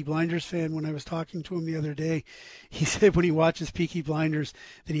big Peaky Blinders fan, when I was talking to him the other day, he said when he watches Peaky Blinders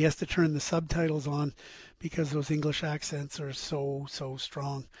that he has to turn the subtitles on because those English accents are so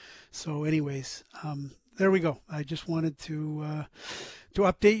strong. So anyways, there we go. I just wanted to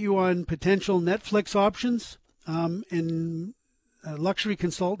update you on potential Netflix options. And luxury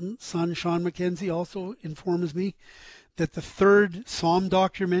consultant son Sean McKenzie also informs me that the third Psalm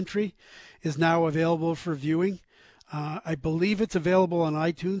documentary is now available for viewing. I believe it's available on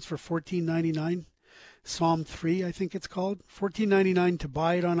iTunes for $14.99. Psalm 3, I think it's called. $14.99 to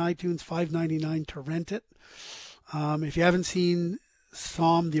buy it on iTunes, $5.99 to rent it. If you haven't seen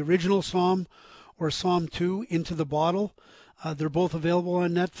Psalm, the original Psalm, or Psalm 2, Into the Bottle, they're both available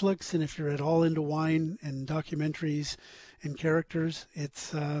on Netflix. And if you're at all into wine and documentaries and characters,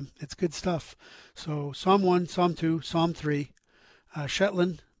 it's good stuff. So Psalm 1, Psalm 2, Psalm 3,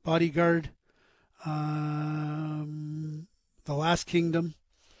 Shetland, Bodyguard, The Last Kingdom.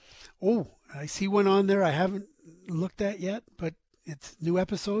 Oh, I see one on there I haven't looked at yet, but it's new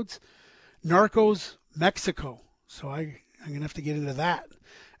episodes. Narcos Mexico. So I'm going to have to get into that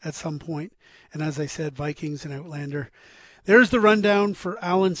at some point. And as I said, Vikings and Outlander. There's the rundown for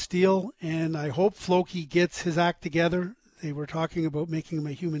Alan Steele, and I hope Floki gets his act together. They were talking about making him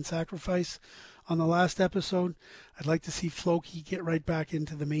a human sacrifice on the last episode. I'd like to see Floki get right back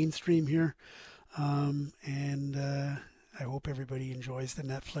into the mainstream here. I hope everybody enjoys the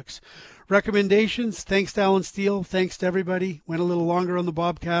Netflix recommendations. Thanks to Alan Steele. Thanks to everybody. Went a little longer on the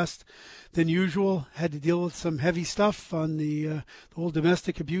Bobcast than usual. Had to deal with some heavy stuff on the whole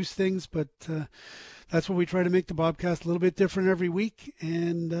domestic abuse things, but that's what we try to make the Bobcast a little bit different every week,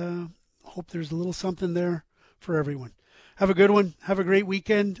 and hope there's a little something there for everyone. Have a good one. Have a great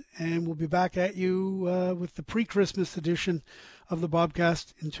weekend, and we'll be back at you with the pre-Christmas edition of the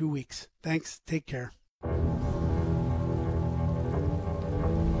Bobcast in 2 weeks. Thanks. Take care.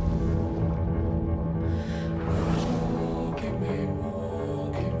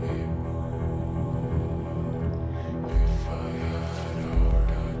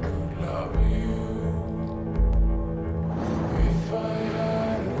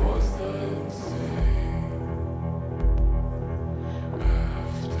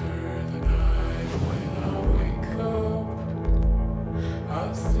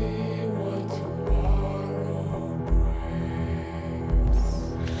 See what tomorrow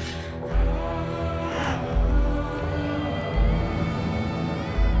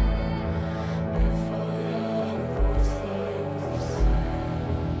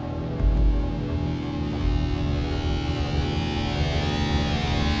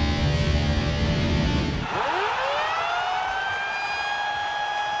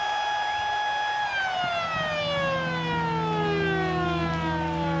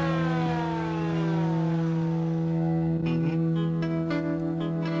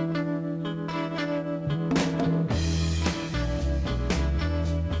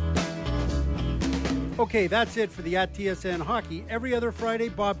Okay, that's it for the @TSN Hockey Every Other Friday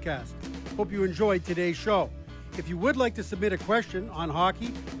Bobcast. Hope you enjoyed today's show. If you would like to submit a question on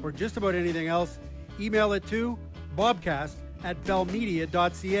hockey or just about anything else, email it to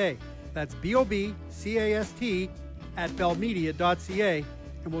bobcast@bellmedia.ca. That's BOBCAST @bellmedia.ca,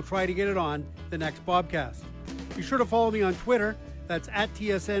 and we'll try to get it on the next Bobcast. Be sure to follow me on Twitter. That's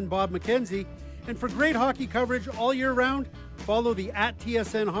 @TSN Bob McKenzie. And for great hockey coverage all year round, follow the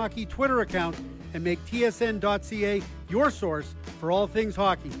 @TSN Hockey Twitter account and make tsn.ca your source for all things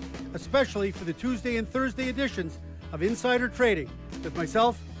hockey, especially for the Tuesday and Thursday editions of Insider Trading with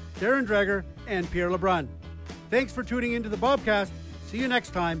myself, Darren Dreger, and Pierre Lebrun. Thanks for tuning into the Bobcast. See you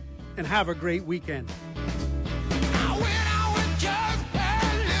next time, and have a great weekend.